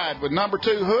 Pre-tied with number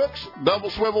 2 hooks, double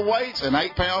swivel weights, and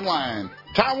 8-pound line.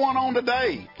 Tie one on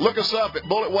today. Look us up at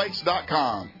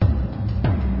bulletweights.com.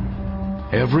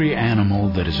 Every animal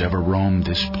that has ever roamed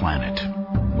this planet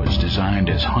was designed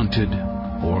as hunted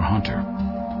or hunter,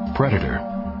 predator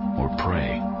or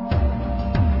prey.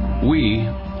 We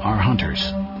are hunters.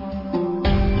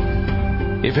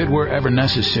 If it were ever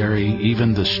necessary,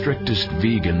 even the strictest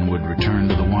vegan would return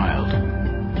to the wild,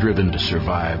 driven to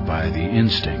survive by the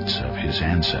instincts of his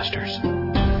ancestors.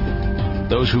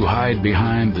 Those who hide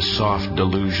behind the soft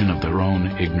delusion of their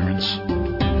own ignorance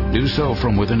do so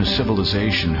from within a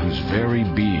civilization whose very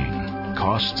being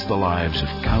costs the lives of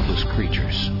countless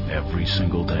creatures every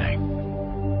single day.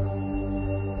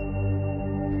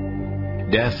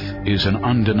 Death is an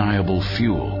undeniable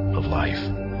fuel of life.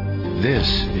 This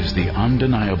is the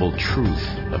undeniable truth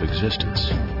of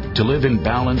existence. To live in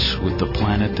balance with the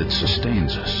planet that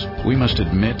sustains us, we must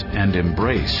admit and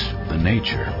embrace the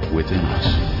nature within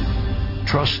us.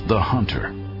 Trust the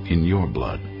hunter in your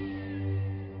blood.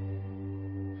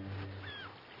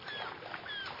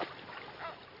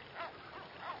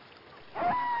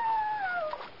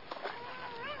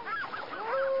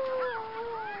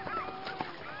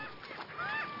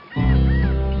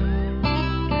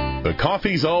 The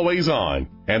coffee's always on,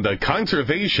 and the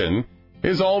conservation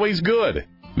is always good.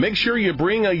 Make sure you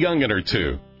bring a young'un or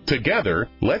two. Together,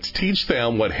 let's teach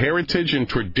them what heritage and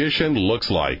tradition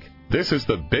looks like. This is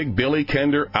the Big Billy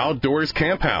Kinder Outdoors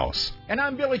Camp House. And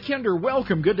I'm Billy Kinder.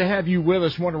 Welcome. Good to have you with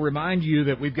us. Want to remind you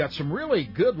that we've got some really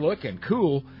good-looking,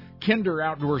 cool Kinder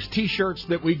Outdoors T-shirts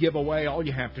that we give away. All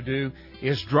you have to do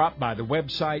is drop by the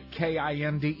website,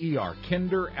 KINDER,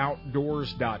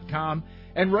 kinderoutdoors.com,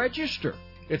 and register.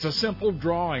 It's a simple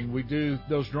drawing. We do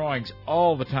those drawings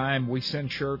all the time. We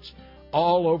send shirts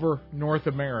all over North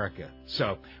America.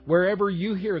 So wherever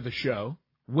you hear the show,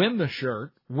 win the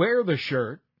shirt, wear the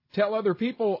shirt, tell other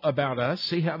people about us.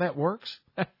 See how that works?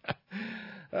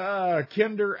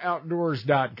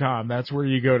 KinderOutdoors.com. That's where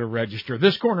you go to register.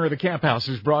 This corner of the camp house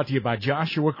is brought to you by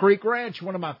Joshua Creek Ranch,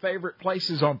 one of my favorite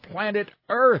places on planet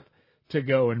Earth to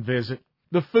go and visit.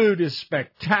 The food is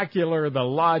spectacular, the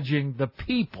lodging, the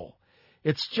people.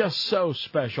 It's just so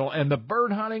special. And the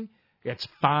bird hunting, it's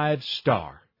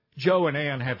 5-star. Joe and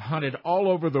Ann have hunted all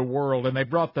over the world, and they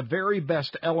brought the very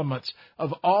best elements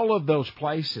of all of those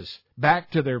places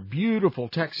back to their beautiful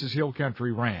Texas Hill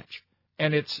Country Ranch.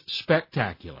 And it's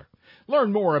spectacular.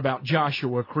 Learn more about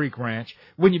Joshua Creek Ranch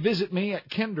when you visit me at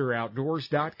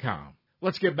kinderoutdoors.com.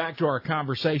 Let's get back to our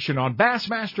conversation on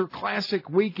Bassmaster Classic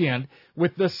Weekend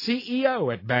with the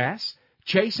CEO at Bass,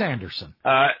 Chase Anderson.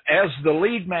 As the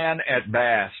lead man at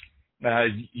Bass,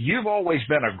 you've always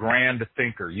been a grand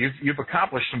thinker. You've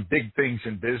accomplished some big things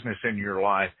in business in your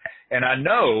life, and I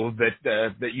know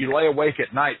that you lay awake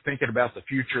at night thinking about the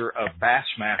future of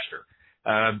Bassmaster.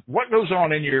 What goes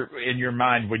on in your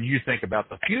mind when you think about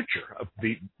the future of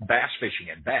the bass fishing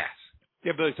and bass?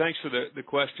 Yeah, Billy, thanks for the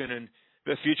question. And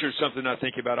the future is something I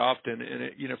think about often.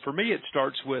 And for me, it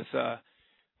starts with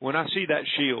when I see that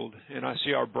shield and I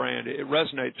see our brand, it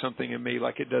resonates something in me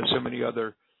like it does so many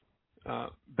other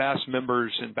Bass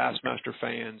members and Bassmaster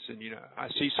fans. And, I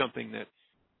see something that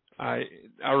I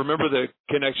remember the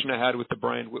connection I had with the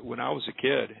brand when I was a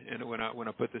kid, and when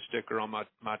I put the sticker on my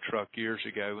truck years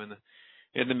ago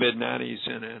in the mid-'90s.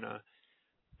 And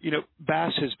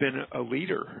Bass has been a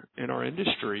leader in our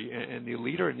industry and the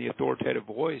leader and the authoritative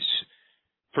voice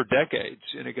for decades,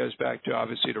 and it goes back to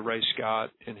obviously to Ray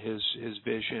Scott and his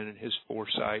vision and his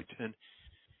foresight, and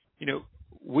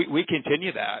we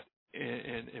continue that,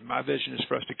 and my vision is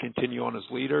for us to continue on as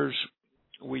leaders.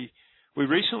 We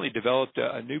recently developed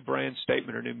a new brand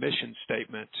statement or new mission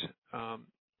statement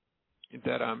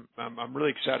that I'm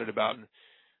really excited about, and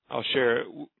I'll share it.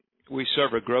 We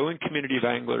serve a growing community of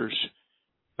anglers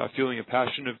by fueling a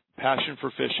passion for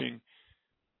fishing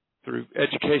through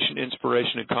education,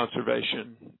 inspiration, and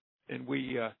conservation. And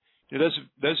we,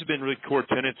 those have been really core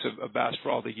tenets of Bass for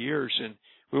all the years, and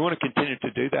we want to continue to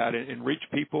do that and reach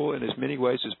people in as many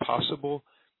ways as possible.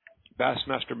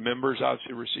 Bassmaster members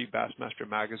obviously receive Bassmaster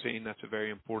Magazine. That's a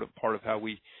very important part of how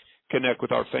we connect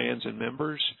with our fans and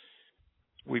members.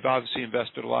 We've obviously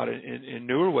invested a lot in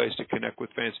newer ways to connect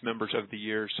with fans members over the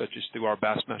years, such as through our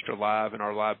Bassmaster Live and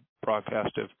our live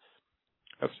broadcast of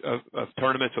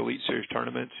tournaments, Elite Series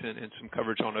tournaments, and some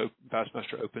coverage on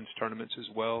Bassmaster Opens tournaments as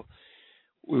well.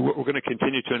 We're going to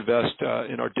continue to invest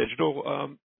in our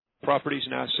digital properties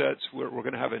and assets. We're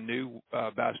going to have a new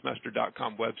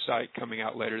Bassmaster.com website coming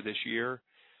out later this year.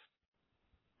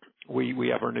 We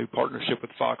have our new partnership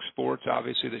with Fox Sports,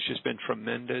 obviously, that's just been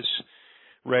tremendous.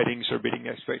 Ratings are beating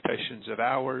expectations of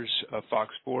ours, of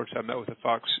Fox Sports. I met with a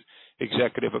Fox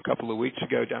executive a couple of weeks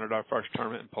ago down at our first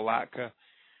tournament in Palatka.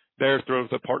 They're thrilled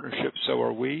with the partnership, so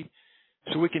are we.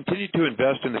 So we continue to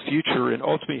invest in the future, and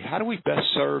ultimately, how do we best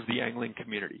serve the angling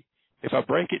community? If I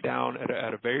break it down at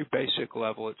a very basic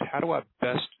level, it's how do I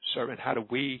best serve, and how do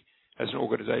we, as an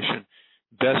organization,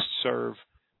 best serve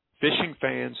fishing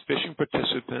fans, fishing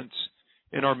participants,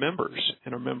 and our members.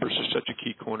 And our members are such a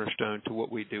key cornerstone to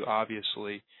what we do,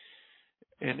 obviously.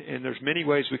 And there's many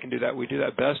ways we can do that. We do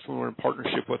that best when we're in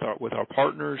partnership with our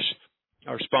partners,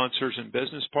 our sponsors and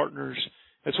business partners,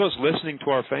 as well as listening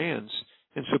to our fans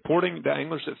and supporting the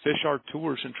anglers that fish our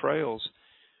tours and trails.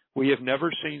 We have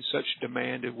never seen such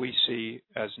demand as we see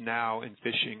as now in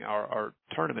fishing our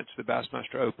tournaments, the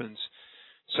Bassmaster Opens.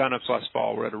 Sign-ups last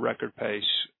fall were at a record pace.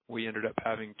 We ended up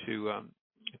having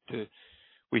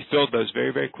we filled those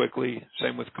very, very quickly.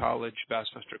 Same with college,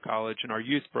 Bassmaster College, and our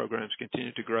youth programs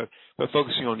continue to grow. But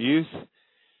focusing on youth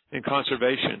and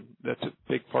conservation, that's a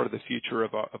big part of the future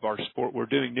of our sport. We're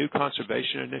doing new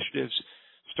conservation initiatives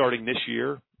starting this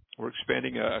year. We're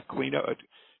expanding a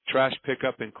trash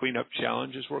pickup and cleanup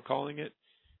challenge, as we're calling it,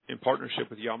 in partnership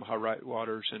with Yamaha Right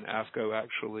Waters and AFCO,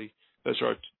 actually. Those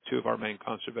are two of our main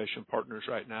conservation partners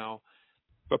right now.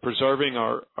 But preserving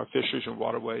our fisheries and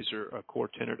waterways are a core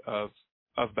tenet of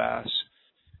bass.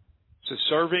 So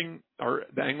serving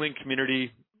the angling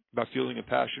community by fueling a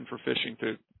passion for fishing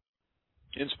through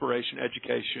inspiration,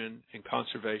 education, and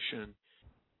conservation,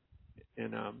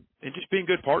 and just being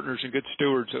good partners and good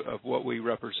stewards of what we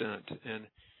represent. And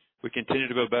we continue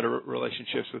to build better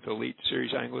relationships with elite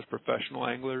series anglers, professional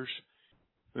anglers.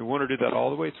 We want to do that all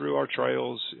the way through our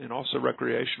trails and also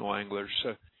recreational anglers.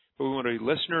 So we want to be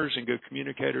listeners and good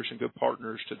communicators and good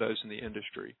partners to those in the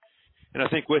industry. And I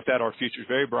think with that, our future is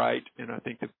very bright, and I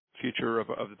think the future of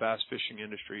the bass fishing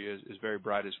industry is very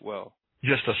bright as well.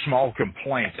 Just a small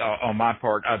complaint on my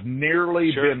part. I've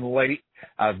nearly been late.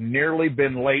 I've nearly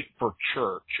been late for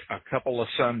church a couple of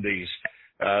Sundays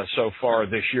so far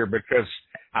this year because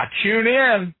I tune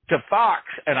in to Fox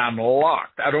and I'm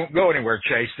locked. I don't go anywhere,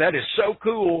 Chase. That is so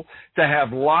cool to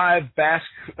have live bass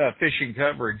fishing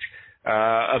coverage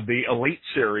of the Elite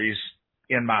Series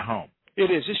in my home. It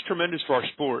is. It's tremendous for our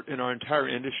sport and our entire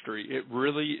industry. It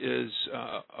really is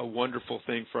a wonderful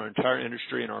thing for our entire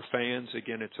industry and our fans.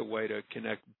 Again, it's a way to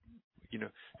connect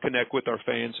with our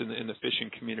fans in the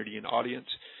fishing community and audience.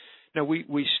 Now,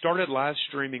 we started live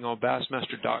streaming on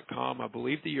Bassmaster.com. I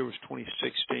believe the year was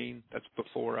 2016. That's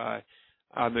before I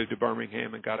moved to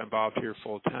Birmingham and got involved here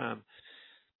full time.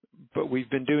 But we've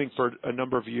been doing for a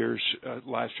number of years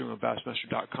live streaming on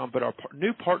Bassmaster.com. But our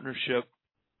new partnership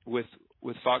with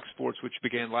Fox Sports, which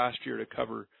began last year to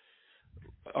cover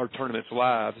our tournaments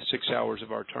live, 6 hours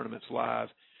of our tournaments live,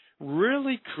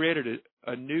 really created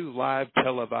a new live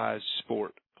televised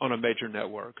sport on a major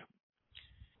network.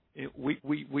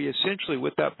 We essentially,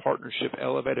 with that partnership,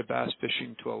 elevated bass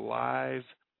fishing to a live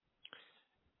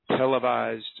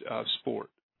televised sport,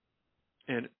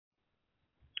 and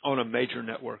on a major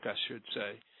network, I should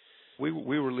say. We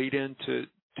were lead in to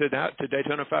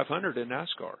Daytona 500 in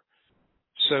NASCAR.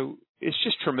 So it's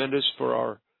just tremendous for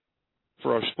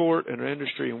our sport and our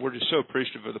industry, and we're just so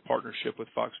appreciative of the partnership with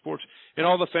Fox Sports and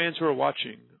all the fans who are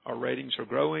watching. Our ratings are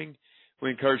growing. We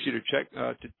encourage you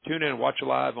to tune in and watch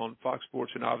live on Fox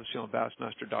Sports and obviously on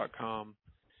Bassmaster.com.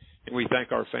 And we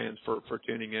thank our fans for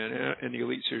tuning in, and the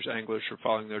Elite Series anglers for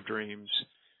following their dreams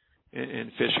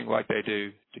and fishing like they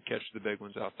do to catch the big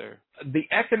ones out there. The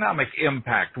economic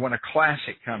impact when a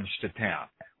classic comes to town,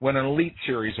 when an Elite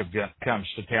Series event comes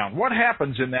to town, what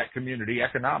happens in that community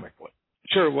economically?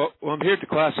 Sure. Well, I'm here at the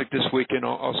Classic this weekend.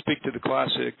 I'll speak to the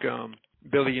Classic.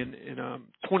 Billy, in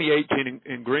 2018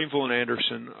 in Greenville and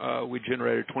Anderson, we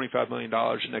generated $25 million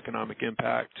in economic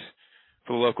impact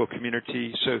for the local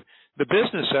community. So the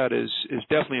business side is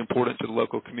definitely important to the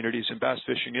local communities, and bass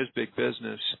fishing is big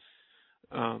business.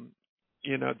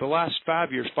 The last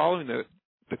 5 years following the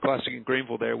Classic in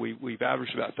Greenville there, we've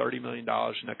averaged about $30 million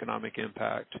in economic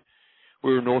impact.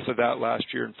 We were north of that last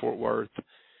year in Fort Worth.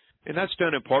 And that's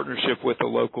done in partnership with our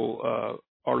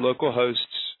local hosts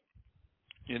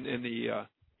in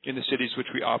the cities which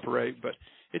we operate. But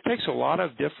it takes a lot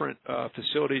of different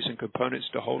facilities and components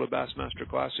to hold a Bassmaster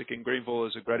Classic. And Greenville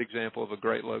is a great example of a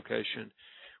great location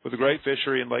with a great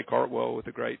fishery in Lake Hartwell, with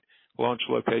a great launch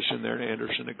location there in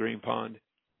Anderson at Green Pond,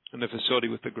 and the facility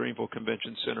with the Greenville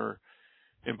Convention Center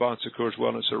and Bon Secours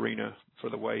Wellness Arena for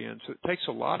the weigh-in. So it takes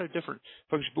a lot of different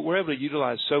functions, but we're able to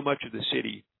utilize so much of the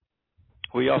city.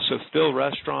 We also fill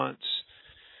restaurants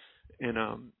and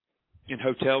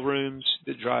hotel rooms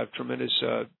that drive tremendous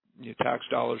tax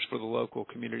dollars for the local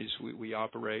communities we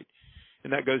operate,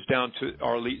 and that goes down to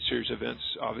our Elite Series events,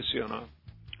 obviously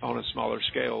on a smaller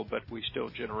scale, but we still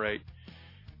generate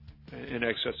in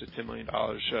excess of $10 million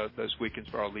those weekends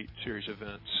for our Elite Series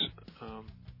events.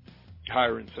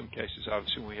 Higher in some cases,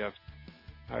 obviously, when we have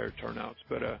higher turnouts.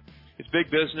 But it's big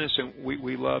business, and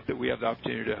we love that we have the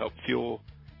opportunity to help fuel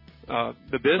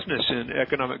the business and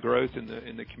economic growth in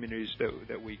the communities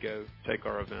that we go take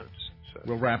our events. So.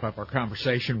 We'll wrap up our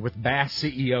conversation with Bass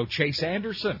CEO Chase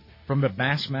Anderson from the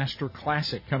Bassmaster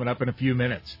Classic coming up in a few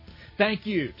minutes. Thank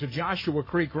you to Joshua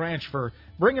Creek Ranch for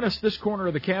bringing us this corner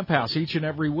of the camp house each and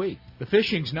every week. The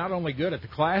fishing's not only good at the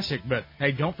Classic, but,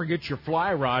 hey, don't forget your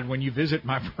fly rod when you visit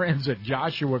my friends at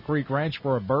Joshua Creek Ranch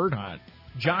for a bird hunt.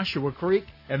 Joshua Creek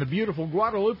and the beautiful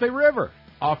Guadalupe River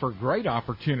offer great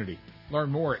opportunity. Learn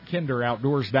more at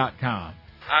kinderoutdoors.com.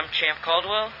 I'm Champ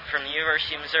Caldwell from the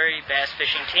University of Missouri Bass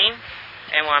Fishing Team,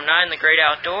 and when I'm not in the great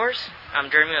outdoors, I'm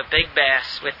dreaming of big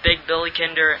bass with Big Billy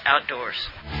Kinder Outdoors.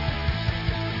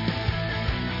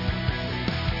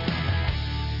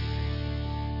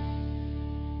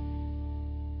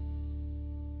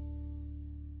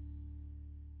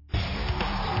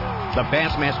 The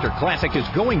Bassmaster Classic is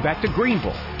going back to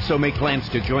Greenville, so make plans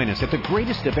to join us at the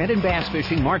greatest event in bass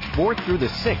fishing March 4th through the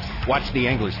 6th. Watch the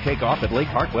anglers take off at Lake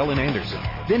Hartwell in Anderson.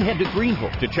 Then head to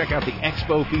Greenville to check out the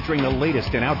expo featuring the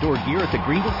latest in outdoor gear at the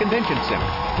Greenville Convention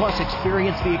Center. Plus,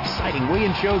 experience the exciting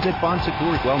weigh-in shows at Bon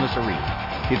Secours Wellness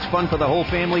Arena. It's fun for the whole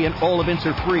family, and all events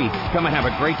are free. Come and have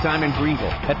a great time in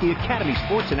Greenville at the Academy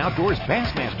Sports and Outdoors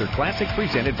Bassmaster Classic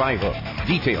presented by Hook.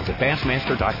 Details at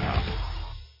Bassmaster.com.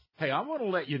 Hey, I want to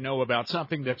let you know about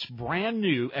something that's brand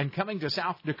new and coming to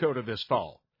South Dakota this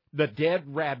fall, the Dead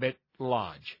Rabbit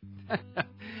Lodge.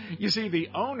 You see, the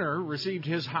owner received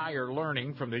his higher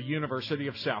learning from the University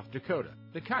of South Dakota,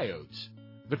 the Coyotes.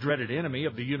 The dreaded enemy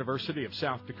of the University of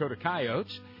South Dakota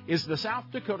Coyotes is the South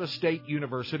Dakota State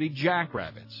University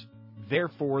Jackrabbits.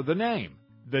 Therefore, the name,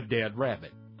 the Dead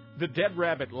Rabbit. The Dead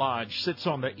Rabbit Lodge sits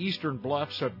on the eastern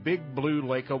bluffs of Big Blue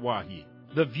Lake Oahe.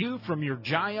 The view from your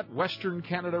giant Western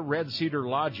Canada Red Cedar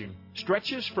lodging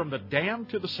stretches from the dam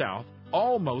to the south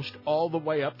almost all the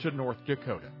way up to North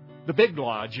Dakota. The Big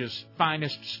Lodge is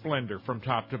finest splendor from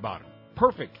top to bottom,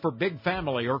 perfect for big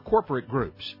family or corporate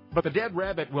groups. But the Dead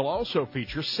Rabbit will also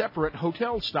feature separate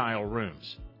hotel-style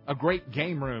rooms, a great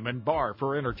game room and bar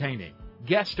for entertaining,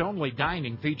 guest-only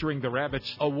dining featuring the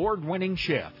Rabbit's award-winning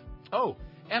chef. Oh,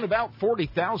 and about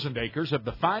 40,000 acres of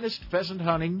the finest pheasant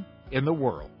hunting in the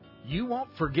world. You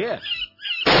won't forget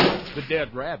the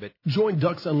Dead Rabbit. Join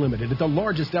Ducks Unlimited at the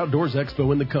largest outdoors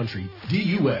expo in the country,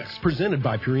 DUX, presented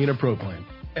by Purina Pro Plan,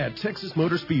 at Texas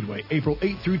Motor Speedway, April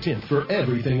 8th through 10th for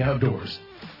everything outdoors.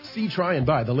 See, try, and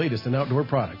buy the latest in outdoor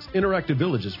products, interactive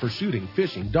villages for shooting,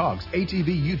 fishing, dogs,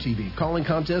 ATV, UTV, calling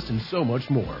contests, and so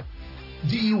much more.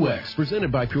 DUX,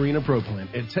 presented by Purina Pro Plan,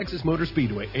 at Texas Motor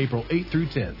Speedway, April 8th through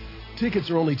 10th.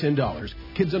 Tickets are only $10.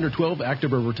 Kids under 12,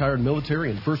 active or retired military,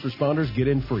 and first responders get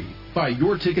in free. Buy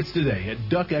your tickets today at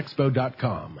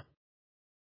duckexpo.com.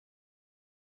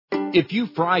 If you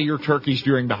fry your turkeys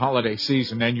during the holiday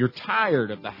season and you're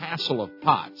tired of the hassle of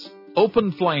pots,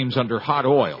 open flames under hot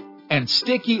oil, and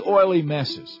sticky, oily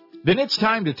messes, then it's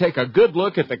time to take a good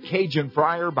look at the Cajun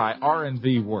Fryer by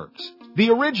R&V Works. The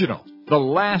original, the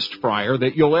last fryer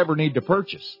that you'll ever need to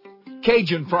purchase.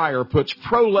 Cajun Fryer puts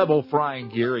pro-level frying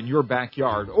gear in your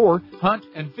backyard or hunt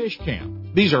and fish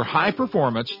camp. These are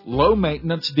high-performance,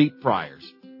 low-maintenance deep fryers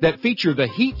that feature the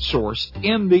heat source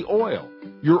in the oil.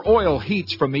 Your oil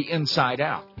heats from the inside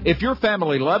out. If your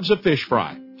family loves a fish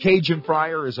fry, Cajun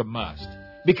Fryer is a must.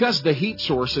 Because the heat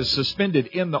source is suspended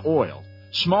in the oil,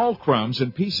 small crumbs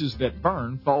and pieces that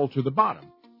burn fall to the bottom.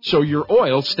 So your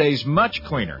oil stays much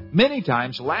cleaner, many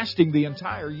times lasting the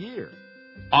entire year.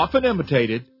 Often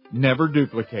imitated, never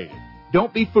duplicated.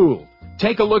 Don't be fooled.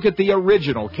 Take a look at the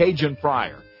original Cajun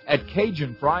Fryer at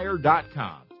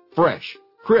CajunFryer.com. Fresh,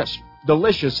 crisp,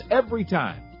 delicious every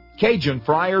time.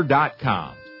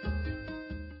 CajunFryer.com.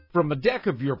 From the deck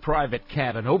of your private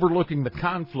cabin overlooking the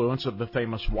confluence of the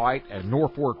famous White and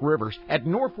Norfork rivers at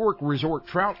Norfork Resort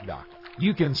Trout Dock,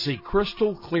 you can see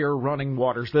crystal clear running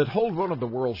waters that hold one of the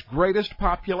world's greatest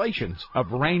populations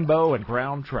of rainbow and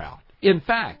brown trout. In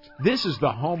fact, this is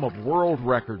the home of world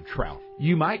record trout.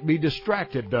 You might be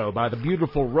distracted, though, by the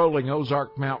beautiful rolling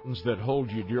Ozark Mountains that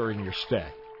hold you during your stay.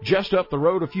 Just up the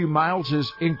road a few miles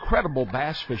is incredible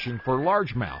bass fishing for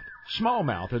largemouth,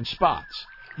 smallmouth, and spots.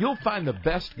 You'll find the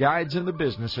best guides in the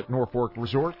business at Norfork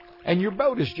Resort, and your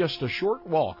boat is just a short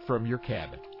walk from your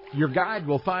cabin. Your guide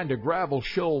will find a gravel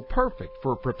shoal perfect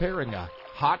for preparing a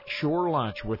hot shore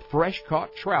lunch with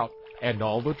fresh-caught trout and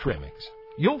all the trimmings.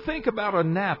 You'll think about a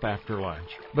nap after lunch,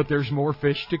 but there's more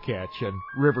fish to catch and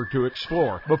river to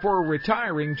explore before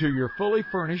retiring to your fully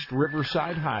furnished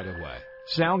riverside hideaway.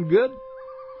 Sound good?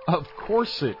 Of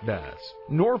course it does.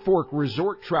 Norfolk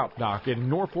Resort Trout Dock in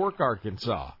Norfolk,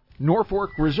 Arkansas.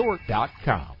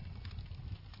 NorfolkResort.com.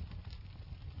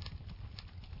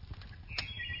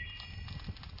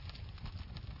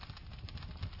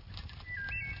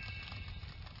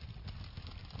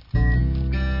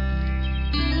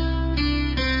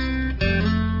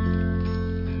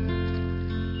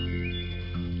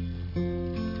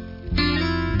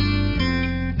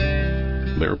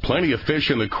 There are plenty of fish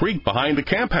in the creek behind the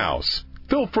camp house.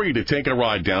 Feel free to take a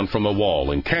ride down from the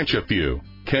wall and catch a few.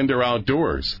 Kinder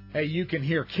Outdoors. Hey, you can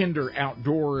hear Kinder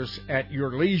Outdoors at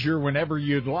your leisure whenever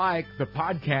you'd like. The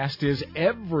podcast is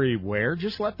everywhere.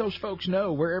 Just let those folks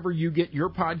know wherever you get your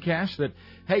podcast that,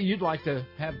 hey, you'd like to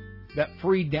have that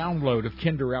free download of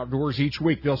Kinder Outdoors each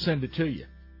week. They'll send it to you.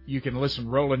 You can listen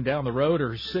rolling down the road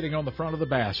or sitting on the front of the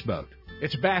bass boat.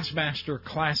 It's Bassmaster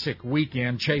Classic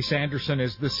Weekend. Chase Anderson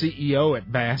is the CEO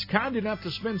at Bass, kind enough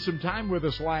to spend some time with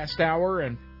us last hour,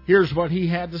 and here's what he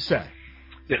had to say.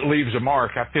 It leaves a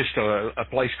mark. I fished a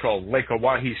place called Lake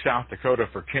Oahe, South Dakota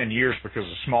for 10 years because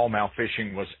the smallmouth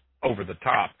fishing was over the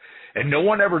top. And no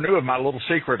one ever knew of my little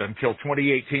secret until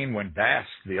 2018 when Bass,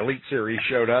 the Elite Series,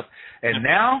 showed up. And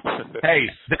now, hey,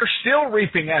 they're still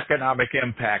reaping economic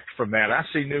impact from that. I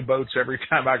see new boats every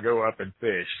time I go up and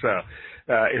fish. So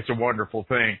it's a wonderful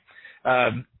thing.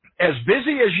 As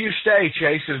busy as you stay,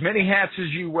 Chase, as many hats as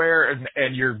you wear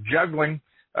and you're juggling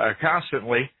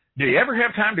constantly, do you ever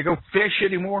have time to go fish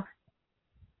anymore?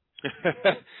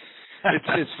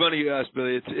 It's funny you ask,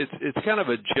 Billy. It's kind of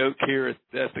a joke here at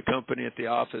the company, at the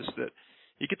office, that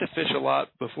you get to fish a lot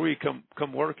before you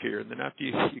come work here, and then after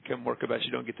you come work about,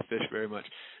 you don't get to fish very much.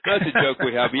 That's a joke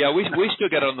we have. But yeah, we still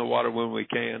get on the water when we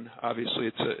can. Obviously,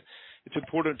 it's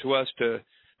important to us to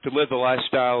live the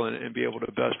lifestyle and be able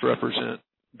to best represent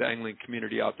the angling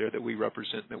community out there that we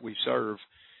represent and that we serve.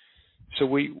 So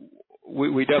we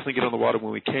definitely get on the water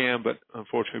when we can, but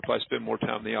unfortunately, we probably spend more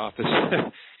time in the office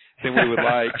than we would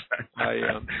like.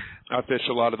 I fish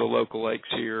a lot of the local lakes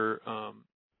here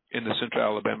in the Central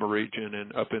Alabama region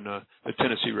and up in the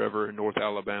Tennessee River in North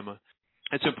Alabama.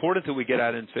 It's important that we get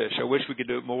out and fish. I wish we could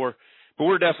do it more, but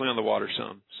we're definitely on the water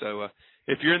some. So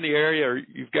if you're in the area or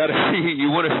you've got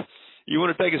you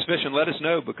want to take us fishing, let us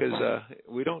know, because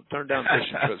we don't turn down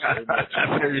fishing trips very much.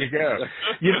 There you go.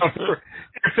 You know,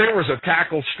 if there was a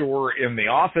tackle store in the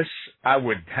office, I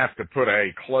would have to put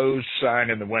a closed sign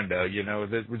in the window. You know,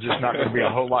 there was just not going to be a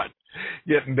whole lot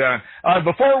getting done.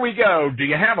 Before we go, do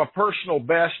you have a personal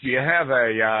best? Do you have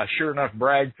a sure enough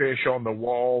bragfish on the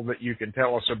wall that you can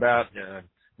tell us about?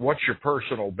 What's your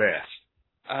personal best?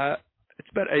 It's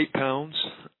about 8 pounds.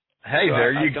 Hey, so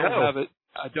there you go.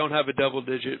 I don't have a double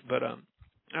digit, but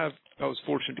I was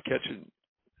fortunate to catch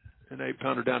an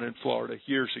 8-pounder down in Florida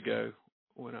years ago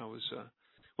when I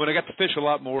got to fish a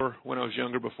lot more when I was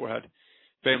younger, before I had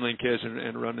family and kids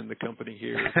and running the company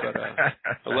here. But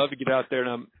I love to get out there,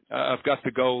 and I've got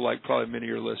the goal, like probably many of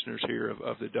your listeners here,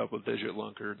 of the double digit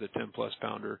lunker, the 10+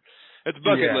 pounder. It's a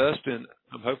bucket list, and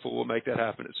I'm hopeful we'll make that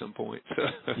happen at some point.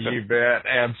 You bet.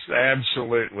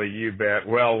 Absolutely. You bet.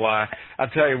 Well, I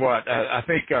tell you what, I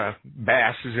think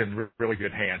Bass is in really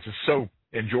good hands. It's so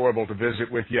enjoyable to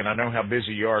visit with you, and I know how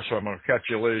busy you are, so I'm going to cut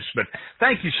you loose. But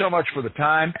thank you so much for the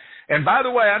time. And by the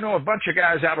way, I know a bunch of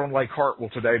guys out on Lake Hartwell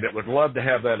today that would love to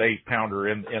have that 8-pounder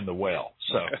in the well.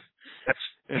 So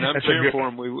and I'm cheering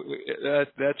for them.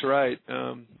 That's right.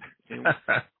 And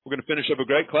we're going to finish up a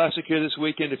great classic here this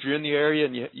weekend. If you're in the area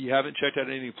and you haven't checked out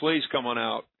anything, please come on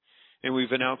out. And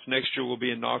we've announced next year we'll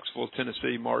be in Knoxville,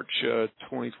 Tennessee, March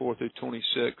 24th through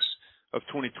 26th of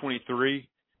 2023.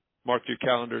 Mark your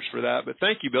calendars for that. But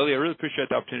thank you, Billy. I really appreciate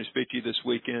the opportunity to speak to you this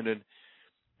weekend. And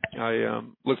I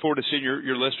look forward to seeing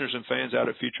your listeners and fans out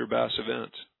at future Bass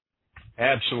events.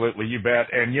 Absolutely, you bet.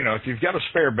 And, you know, if you've got a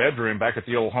spare bedroom back at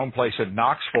the old home place in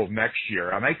Knoxville next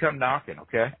year, I may come knocking,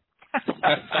 okay?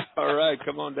 All right,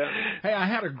 come on down. Hey, I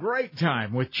had a great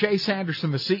time with Chase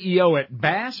Anderson, the CEO at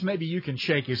Bass. Maybe you can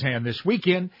shake his hand this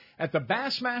weekend at the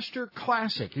Bassmaster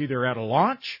Classic, either at a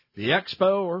launch, the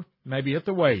expo, or maybe at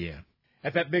the weigh-in.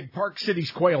 At that big Park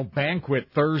Cities Quail Banquet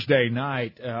Thursday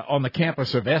night on the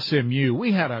campus of SMU,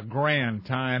 we had a grand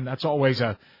time. That's always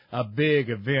a big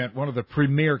event, one of the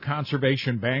premier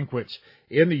conservation banquets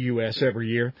in the U.S. every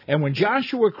year. And when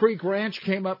Joshua Creek Ranch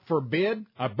came up for bid,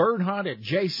 a bird hunt at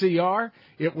JCR,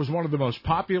 it was one of the most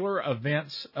popular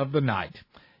events of the night.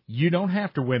 You don't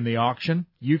have to win the auction.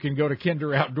 You can go to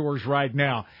Kinder Outdoors right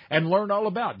now and learn all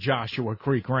about Joshua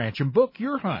Creek Ranch and book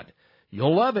your hunt.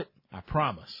 You'll love it, I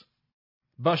promise.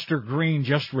 Buster Green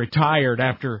just retired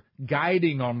after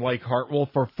guiding on Lake Hartwell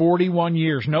for 41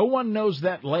 years. No one knows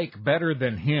that lake better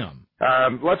than him.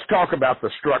 Let's talk about the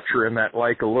structure in that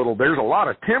lake a little. There's a lot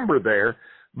of timber there,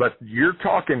 but you're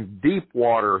talking deep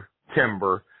water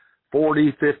timber,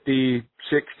 40, 50,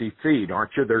 60 feet,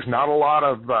 aren't you? There's not a lot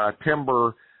of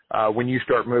timber when you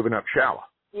start moving up shallow.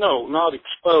 No, not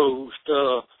exposed.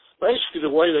 Basically, the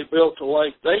way they built the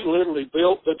lake, they literally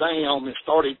built the dam and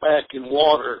started back in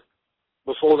water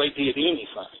before they did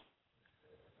anything.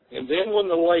 And then when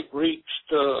the lake reached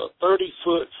 30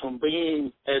 foot from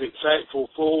being at its actual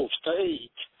full stage,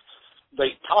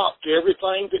 they topped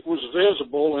everything that was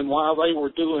visible, and while they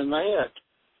were doing that,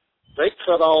 they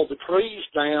cut all the trees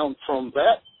down from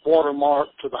that watermark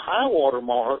to the high water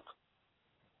mark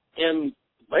and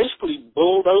basically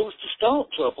bulldozed the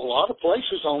stumps up. A lot of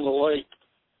places on the lake,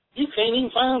 you can't even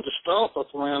find a stump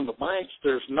up around the banks.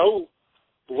 There's no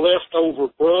leftover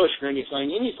brush or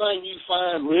anything. Anything you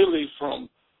find really from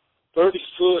 30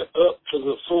 foot up to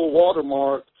the full water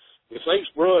mark, if there's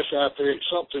brush out there, it's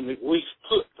something that we've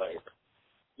put there.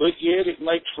 But yet it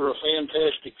makes for a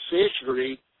fantastic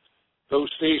fishery. Those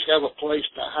fish have a place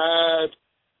to hide.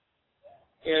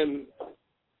 And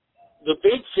the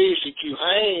big fish that you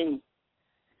hang,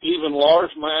 even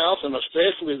largemouth and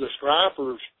especially the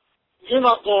stripers, you're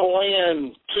not going to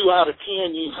land 2 out of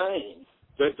 10 you hang.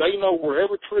 They know where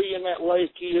every tree in that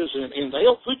lake is, and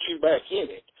they'll put you back in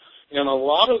it. And a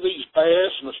lot of these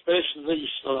bass, and especially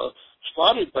these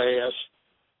spotted bass,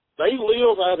 they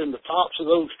live out in the tops of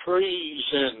those trees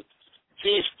in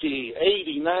 50,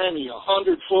 80, 90,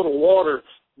 100 foot of water,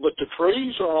 but the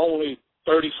trees are only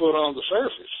 30 foot on the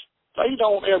surface. They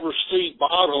don't ever see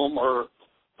bottom, or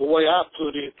the way I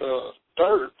put it,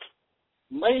 dirt,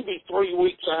 maybe 3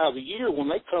 weeks out of the year when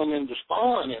they come in to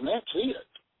spawn, and that's it.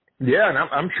 Yeah, and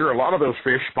I'm sure a lot of those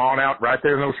fish spawn out right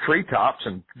there in those treetops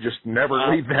and just never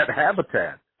leave that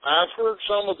habitat. I've heard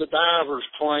some of the divers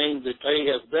claim that they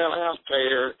have been out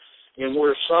there and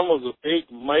where some of the big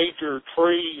major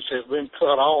trees have been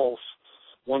cut off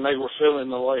when they were filling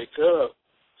the lake up,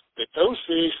 that those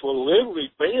fish will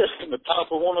literally bed in the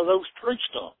top of one of those tree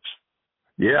stumps.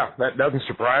 Yeah, that doesn't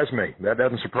surprise me. That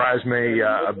doesn't surprise me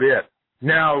a bit.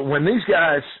 Now, when these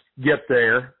guys get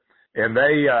there and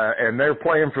they're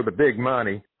playing for the big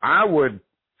money,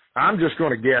 I'm just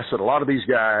going to guess that a lot of these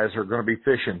guys are going to be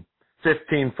fishing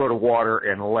 15 foot of water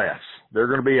and less. They're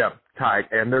going to be up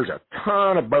tight, and there's a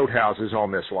ton of boathouses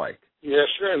on this lake. Yes,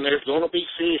 sir, and there's going to be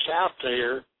fish out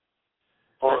there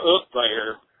or up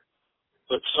there,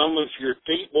 but some of your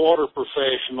deep water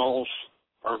professionals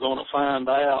are going to find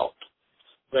out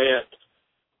that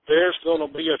there's going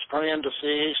to be a strand of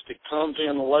fish that comes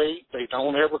in late. They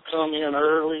don't ever come in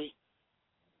early.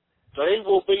 There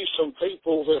will be some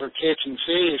people that are catching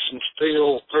fish and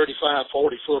still 35,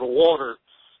 40 foot of water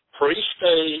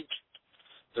pre-staged.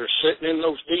 They're sitting in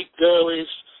those deep gullies.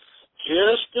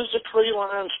 Just as the tree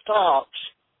line stops,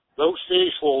 those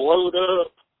fish will load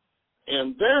up,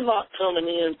 and they're not coming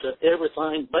into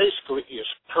everything. Basically, is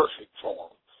perfect for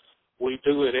them. We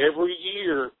do it every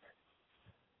year.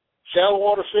 Shallow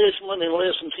water fishermen in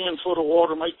less than 10 foot of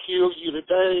water may kill you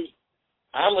today.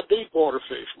 I'm a deep water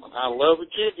fisherman. I love a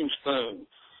jigging spoon.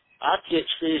 I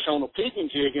catch fish on a pigging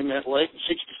jig in that lake in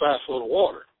 65 foot of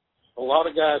water. A lot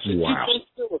of guys say, wow, you can't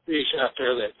kill a fish out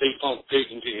there that deep on a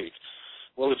pigging jig.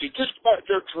 Well, if you just about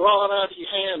jerk the rod out of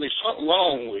your hand, there's something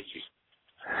wrong with you.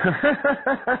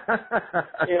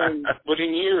 But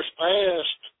in years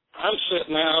past, I'm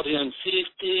sitting out in 50,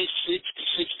 60,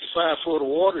 65 foot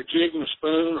of water jigging a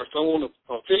spoon or throwing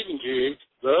a pigging jig.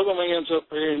 The other man's up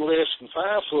there in less than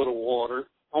 5 foot of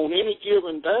water. On any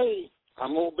given day,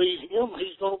 I'm going to beat him,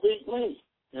 he's going to beat me.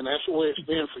 And that's the way it's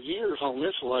been for years on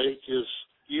this lake, is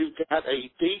you've got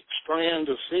a deep strand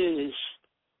of fish.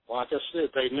 Like I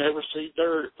said, they never see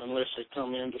dirt unless they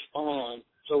come in to spawn.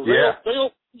 So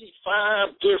there'll be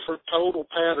 5 different total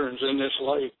patterns in this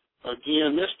lake.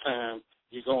 Again, this time,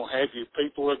 you're going to have your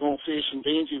people that are going to fish in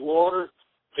dingy water,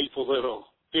 people that will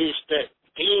fish that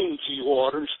dingy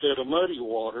water instead of muddy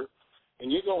water,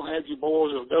 and you're going to have your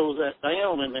boys that go that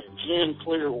down in that gin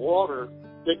clear water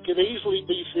that could easily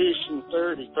be fishing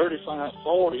 30, 35,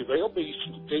 40. They'll be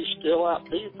fish still out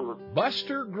deeper.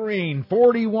 Buster Green,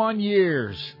 41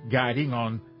 years, guiding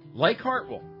on Lake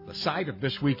Hartwell, the site of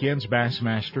this weekend's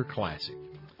Bassmaster Classic.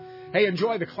 Hey,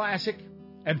 enjoy the Classic,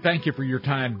 and thank you for your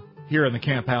time here in the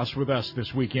camp house with us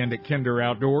this weekend at Kinder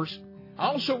Outdoors. I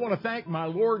also want to thank my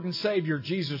Lord and Savior,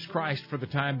 Jesus Christ, for the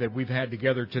time that we've had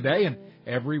together today and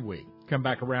every week. Come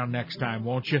back around next time,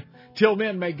 won't you? Till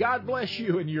then, may God bless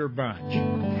you and your bunch.